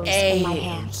 photos in my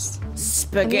hands.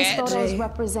 Spaghetti. And these photos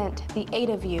represent the 8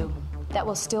 of you that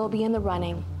will still be in the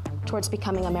running towards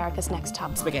becoming America's Next Top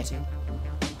Model. Spaghetti.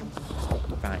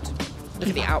 Right. Look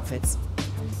at the outfits.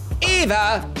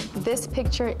 Eva! This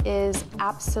picture is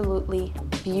absolutely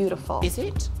beautiful. Is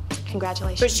it?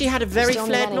 Congratulations. But she had a very You're still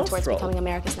in the flared running towards nostril. becoming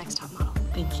America's Next Top Model.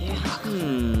 Thank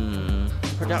you.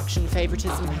 Production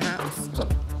favoritism, perhaps?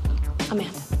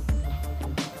 Amanda.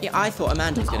 Yeah, I thought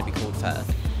Amanda was going to be called first.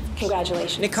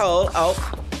 Congratulations. Nicole.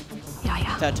 Oh.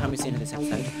 Yeah. Third time we've seen her this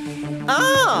episode.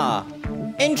 Ah!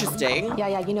 Interesting.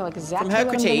 Yeah, you know exactly From her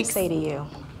what I'm going to critiques. say to you.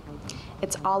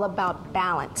 It's all about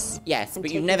balance. Yes,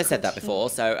 but you've never said that before,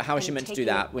 so how is she meant to do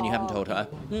that when you haven't told her?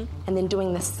 And then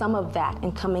doing the sum of that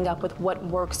and coming up with what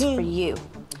works for you.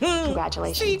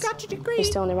 Congratulations. So you got your degree. You're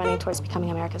still in the running towards becoming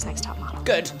America's Next Top Model.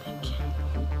 Good.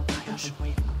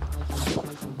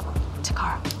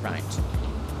 Takara. Right.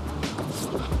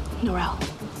 Norelle.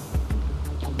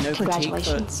 No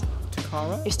Congratulations. critique for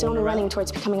Takara? You're still in the Or running Norelle?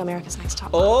 towards becoming America's Next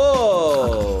Top Model.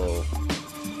 Oh!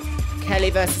 Kelly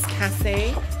versus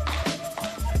Cassie.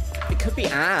 It could be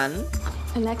Anne.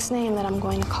 The next name that I'm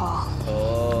going to call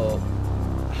Oh.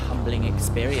 Humbling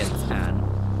experience, Anne.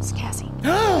 is Cassie.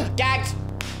 Gagged!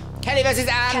 Kelly versus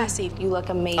Anne! Cassie, you look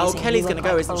amazing. Oh, Kelly's You gonna look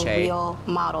go, like isn't a she? real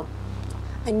model.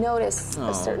 I notice Oh.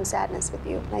 a certain sadness with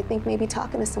you, and I think maybe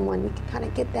talking to someone, you can kind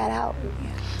of get that out.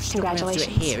 Congratulations. Congratulations.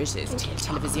 Do it here, is it? It's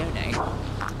televisione.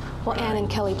 Well, Anne and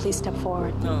Kelly, please step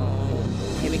forward. Oh.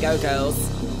 Here we go, girls.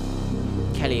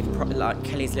 Kelly,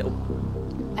 Kelly's little.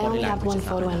 I only have one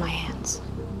photo in my hands.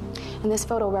 And this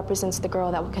photo represents the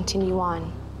girl that will continue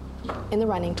on in the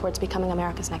running towards becoming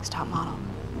America's Next Top Model.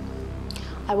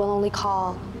 I will only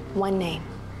call one name.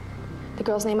 The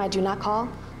girl's name I do not call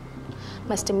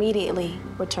must immediately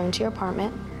return to your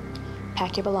apartment,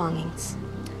 pack your belongings,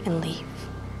 and leave.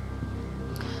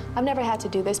 I've never had to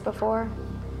do this before,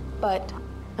 but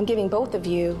I'm giving both of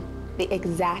you the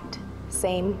exact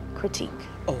same critique.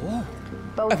 Oh.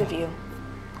 Both of you.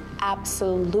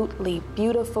 Absolutely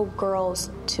beautiful girls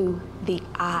to the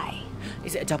eye.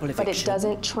 Is it a double eviction? But it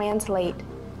doesn't translate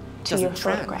to your Doesn't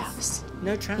trans. photographs.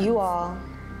 No trans. You all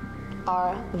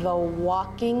are the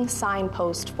walking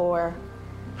signpost for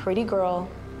pretty girl,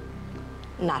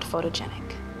 not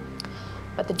photogenic.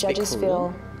 But the judges cool.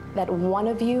 feel that one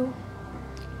of you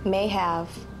may have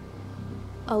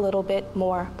a little bit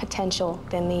more potential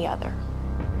than the other.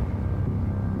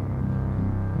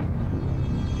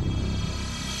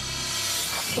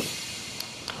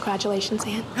 Congratulations,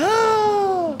 Anne.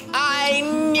 I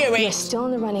knew it! You're still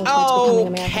in the running towards becoming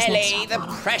America's Next Kelly, Top the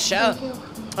Model. pressure.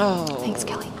 Oh. Thanks,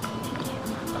 Kelly.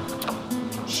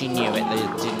 She knew it,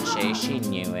 didn't she? She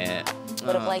knew it.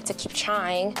 Would have liked to keep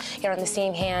trying. Yet on the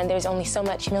same hand, there's only so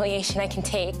much humiliation I can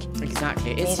take.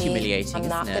 Exactly, it is Maybe humiliating, I'm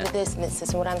not isn't good it? at this, and this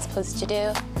is what I'm supposed to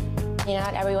do. You know,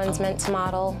 not everyone's meant to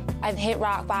model. I've hit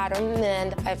rock bottom,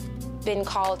 and I've been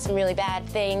called some really bad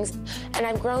things, and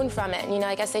I've grown from it. You know,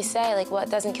 I guess they say, like,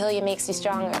 what doesn't kill you makes you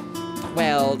stronger.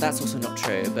 Well, that's also not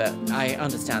true, but I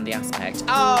understand the aspect.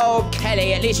 Oh,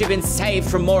 Kelly, at least you've been saved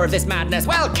from more of this madness.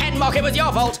 Well, Ken Mock, it was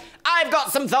your fault. I've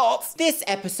got some thoughts. This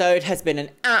episode has been an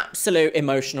absolute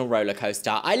emotional roller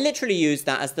coaster. I literally used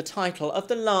that as the title of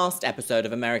the last episode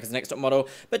of America's Next Top Model,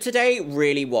 but today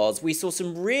really was. We saw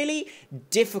some really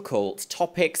difficult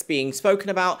topics being spoken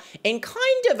about in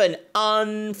kind of an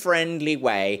unfriendly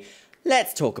way.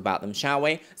 Let's talk about them, shall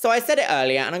we? So I said it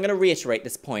earlier, and I'm going to reiterate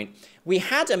this point. We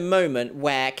had a moment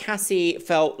where Cassie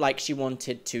felt like she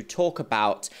wanted to talk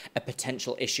about a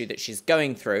potential issue that she's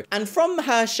going through. And from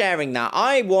her sharing that,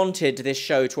 I wanted this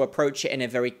show to approach it in a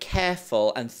very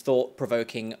careful and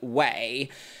thought-provoking way.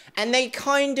 And they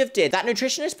kind of did. That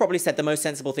nutritionist probably said the most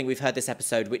sensible thing we've heard this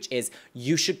episode, which is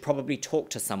you should probably talk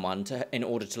to someone in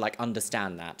order to, like,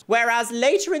 understand that. Whereas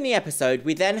later in the episode,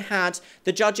 we then had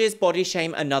the judges body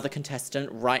shame another contestant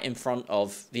right in front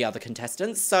of the other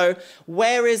contestants. So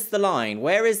where is the line?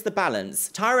 Where is the balance?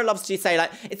 Tyra loves to say,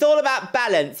 like, it's all about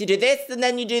balance. You do this and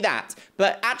then you do that.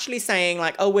 But actually saying,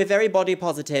 like, oh, we're very body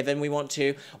positive and we want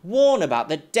to warn about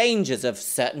the dangers of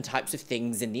certain types of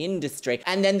things in the industry.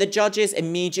 And then the judges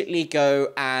immediately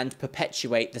go and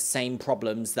perpetuate the same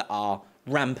problems that are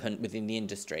rampant within the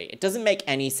industry. It doesn't make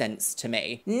any sense to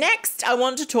me. Next, I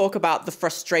want to talk about the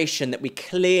frustration that we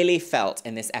clearly felt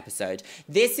in this episode.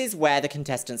 This is where the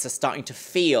contestants are starting to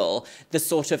feel the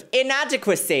sort of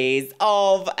inadequacies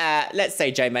of, let's say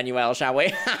Jay Manuel, shall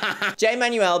we? Jay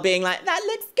Manuel being like, that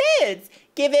looks good.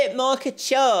 Give it more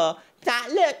couture. That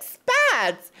looks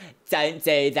bad. Don't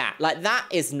do that. Like, that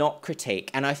is not critique.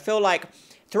 And I feel like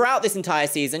throughout this entire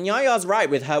season, Yaya's right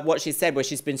with her, what she said, where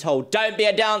she's been told, don't be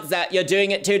a dancer, you're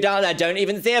doing it too dancer, I don't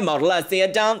even see a model, I see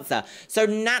a dancer. So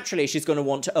naturally, she's going to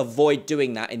want to avoid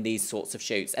doing that in these sorts of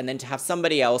shoots. And then to have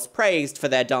somebody else praised for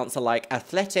their dancer-like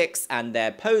athletics and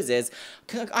their poses,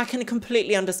 I can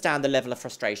completely understand the level of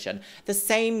frustration. The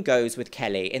same goes with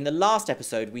Kelly. In the last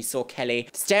episode, we saw Kelly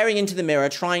staring into the mirror,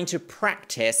 trying to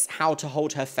practice how to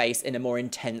hold her face in a more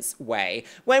intense way.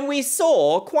 When we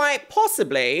saw, quite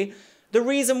possibly, the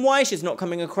reason why she's not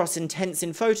coming across intense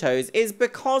in photos is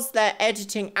because they're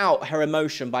editing out her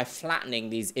emotion by flattening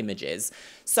these images.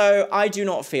 So I do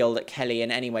not feel that Kelly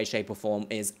in any way, shape or form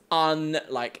is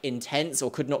intense or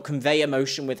could not convey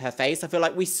emotion with her face. I feel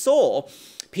like we saw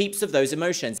peeps of those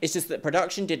emotions. It's just that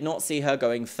production did not see her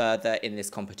going further in this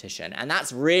competition. And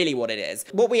that's really what it is.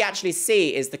 What we actually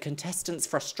see is the contestants'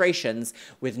 frustrations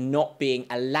with not being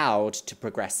allowed to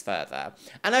progress further.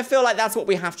 And I feel like that's what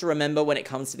we have to remember when it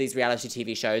comes to these reality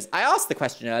TV shows. I asked the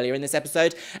question earlier in this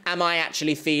episode, am I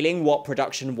actually feeling what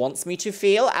production wants me to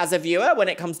feel as a viewer when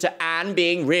it comes to Anne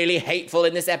being really hateful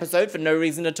in this episode for no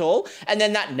reason at all? And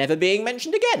then that never being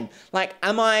mentioned again. Like,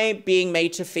 am I being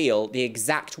made to feel the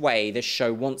exact way this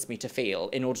show wants me to feel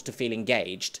in order to feel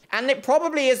engaged? And it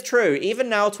probably is true, even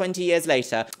now 20 years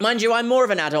later. Mind you, I'm more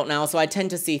of an adult now, so I tend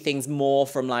to see things more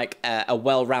from like a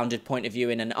well-rounded point of view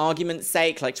in an argument's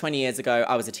sake. Like 20 years ago,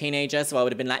 I was a teenager, so I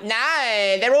would have been like,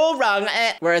 no, they're all wrong.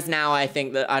 Whereas now I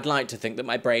think that I'd like to think that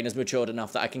my brain has matured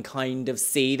enough that I can kind of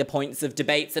see the points of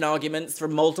debates and arguments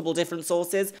from multiple different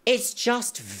sources. It's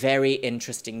just very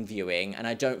interesting viewing, and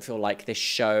I don't feel like this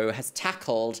show has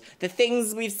tackled the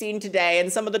things we've seen today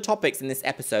and some of the topics in this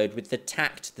episode with the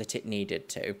tact that it needed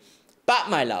to. But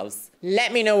my loves,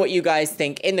 let me know what you guys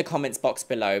think in the comments box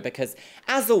below, because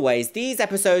as always, these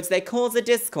episodes, they cause a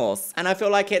discourse, and I feel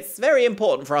like it's very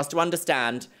important for us to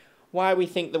understand why we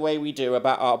think the way we do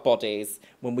about our bodies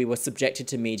when we were subjected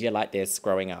to media like this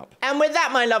growing up. And with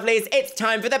that, my lovelies, it's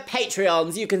time for the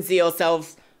Patreons. You can see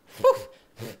yourselves...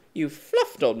 You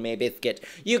fluffed on me, biscuit.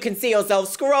 You can see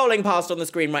yourself scrolling past on the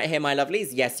screen right here, my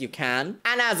lovelies. Yes, you can.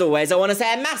 And as always, I want to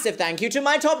say a massive thank you to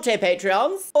my top tier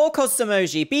Patreons. Orcos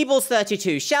Samoji,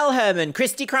 Beebles32, Shell Herman,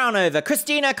 Christy Crownover,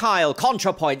 Christina Kyle,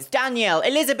 ContraPoints, Danielle,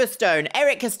 Elizabeth Stone,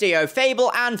 Eric Castillo,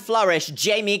 Fable and Flourish,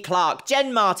 Jamie Clark,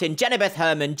 Jen Martin, Jenabeth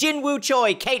Herman, Jinwoo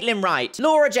Choi, Caitlin Wright,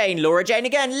 Laura Jane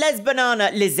again, Les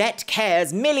Banana, Lizette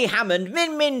Cares, Millie Hammond,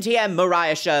 Min TM,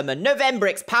 Mariah Sherman,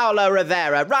 Novembrix, Paolo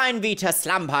Rivera, Ryan Vita,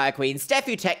 Slampire Queen,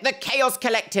 Steffi Tech, The Chaos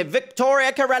Collective,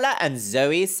 Victoria Corella, and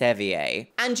Zoe Sevier.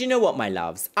 And you know what, my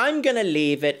loves? I'm gonna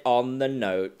leave it on the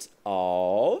note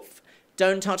of...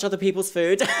 Don't touch other people's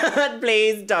food.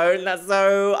 Please don't. That's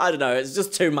so, I don't know, it's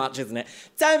just too much, isn't it?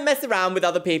 Don't mess around with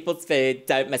other people's food.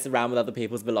 Don't mess around with other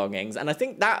people's belongings. And I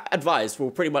think that advice will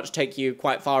pretty much take you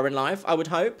quite far in life, I would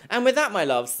hope. And with that, my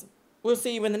loves, we'll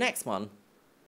see you in the next one.